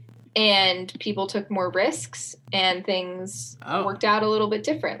 and people took more risks and things worked out a little bit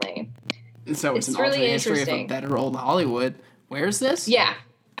differently. So it's an really alternate history of a interesting. better old Hollywood. Where's this? Yeah.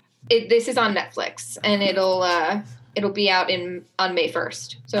 This is on Netflix, and it'll be out on May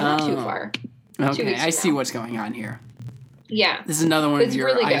 1st, so not too far. Okay, I see what's going on here. Yeah. This is another one of your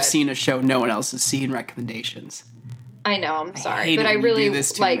really I've seen a show no one else has seen recommendations. I know, I'm sorry. hate but it I when really you do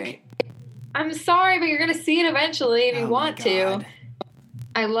this to me. I'm sorry, but you're going to see it eventually if you want to.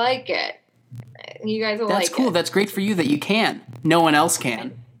 I like it. You guys will like it. That's cool. That's great for you that you can. No one else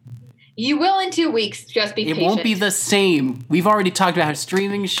can. You will in 2 weeks. Just be It patient. won't be the same. We've already talked about how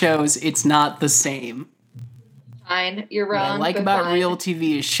streaming shows, it's not the same. Fine. You're What wrong. I like but about fine. real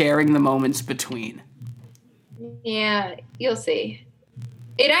TV is sharing the moments between. Yeah, you'll see.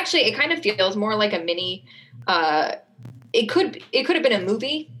 It kind of feels more like a mini. It could have been a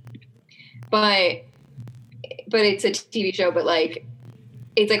movie, but it's a TV show. But like,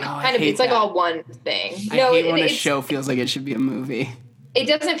 it's like it's like all one thing. I hate when a show feels like it should be a movie. It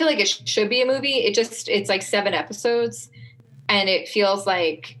doesn't feel like it should be a movie. It's like 7 episodes, and it feels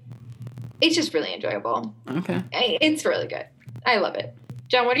like it's just really enjoyable. Okay. It's really good. I love it.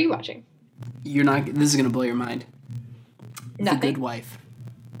 John, what are you watching? This is going to blow your mind. Nothing. The Good Wife.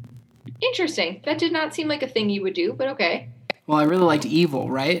 Interesting. That did not seem like a thing you would do, but okay. Well, I really liked Evil,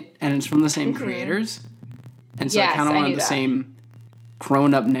 right? And it's from the same creators. And so Yes, I kind of I wanted knew the that. same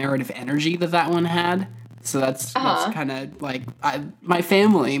grown-up narrative energy that one had. So that's kind of like, my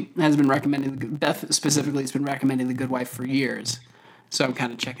family has been recommending, Beth specifically has been recommending The Good Wife for years. So I'm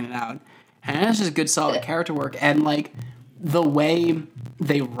kind of checking it out. And it's just good, solid character work. And like, the way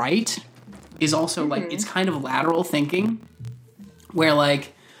they write is also like, it's kind of lateral thinking, where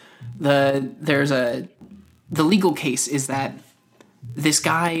like, the legal case is that this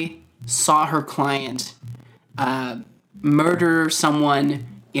guy saw her client murder someone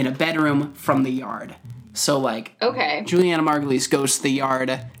in a bedroom from the yard. So like, Okay. Juliana Margulies goes to the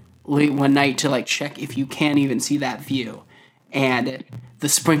yard late one night to like check if you can even see that view, and the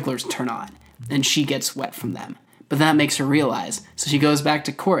sprinklers turn on and she gets wet from them. But that makes her realize. So she goes back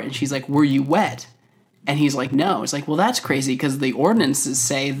to court and she's like, "Were you wet?" And he's like, "No." It's like, well, that's crazy because the ordinances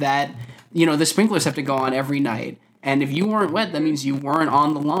say that, the sprinklers have to go on every night. And if you weren't wet, that means you weren't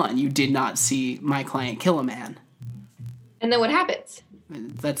on the lawn. You did not see my client kill a man. And then what happens?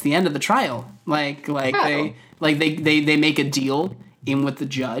 That's the end of the trial. They make a deal in with the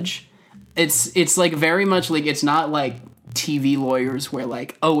judge. It's like very much like, it's not like TV lawyers where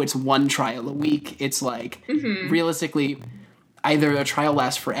like, oh, it's one trial a week. It's like realistically, either a trial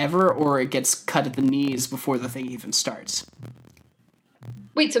lasts forever or it gets cut at the knees before the thing even starts.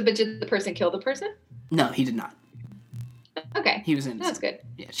 Wait, but did the person kill the person? No, he did not. Okay. He was innocent. That's good.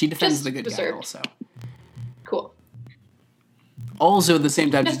 Yeah, she defends Just the good deserved. guy also. Cool. Also, at the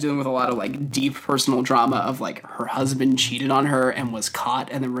same time, she's dealing with a lot of like deep personal drama of like her husband cheated on her and was caught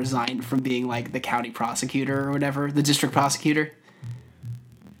and then resigned from being like the county prosecutor or whatever, the district prosecutor.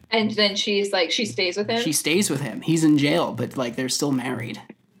 And then she's like, she stays with him? She stays with him. He's in jail, but like they're still married.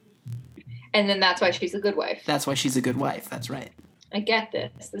 And then that's why she's a good wife. That's why she's a good wife. That's right. I get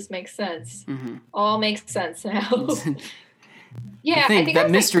this. This makes sense. Mm-hmm. All makes sense now. Yeah, I think that I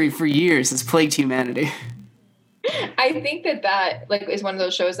was mystery for years has plagued humanity. I think that like is one of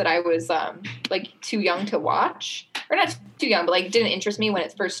those shows that I was like too young to watch, or not too young, but like didn't interest me when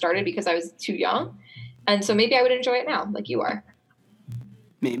it first started because I was too young, and so maybe I would enjoy it now, like you are.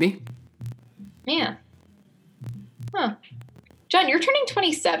 Maybe. Yeah. Huh. John, you're turning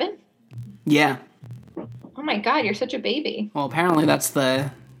 27? Yeah. Oh my God, you're such a baby. Well, apparently that's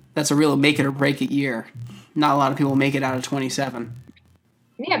a real make it or break it year. Not a lot of people make it out of 27.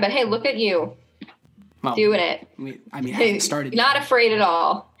 Yeah, but hey, look at you. Well, doing it. I haven't started yet. Not afraid at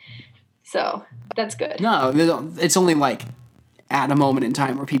all. So that's good. No, it's only like at a moment in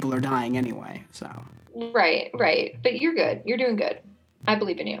time where people are dying anyway. So. Right. But you're good. You're doing good. I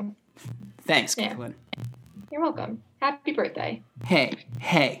believe in you. Thanks, Yeah. Kaitlin. You're welcome. Happy birthday.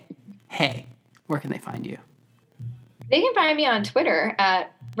 Hey. Where can they find you? They can find me on Twitter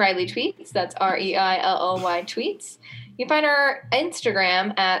at Riley Tweets. That's REILLY Tweets. You can find our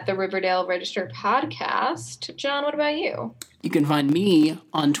Instagram at the Riverdale Register Podcast. John, what about you? You can find me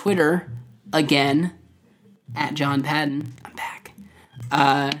on Twitter, again, at John Padden. I'm back.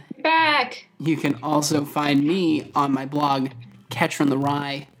 Back. You can also find me on my blog, Catch from the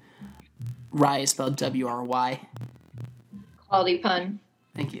Rye. Rye is spelled W-R-Y. Quality pun.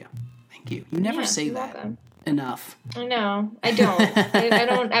 Thank you. You never say you're that welcome. enough. I know. I don't.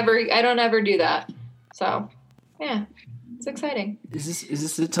 I don't ever do that. So, yeah. It's exciting. Is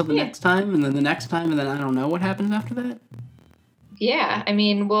this it till the next time, and then the next time, and then I don't know what happens after that? Yeah. I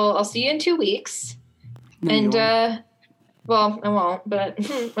mean, I'll see you in 2 weeks. No, And, you won't. well, I won't, but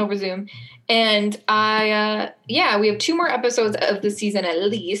over Zoom. And we have 2 more episodes of the season at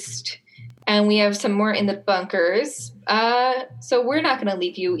least. And we have some more in the bunkers. So we're not going to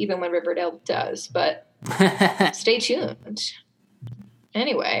leave you even when Riverdale does, but stay tuned.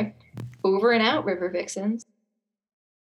 Anyway, over and out, River Vixens.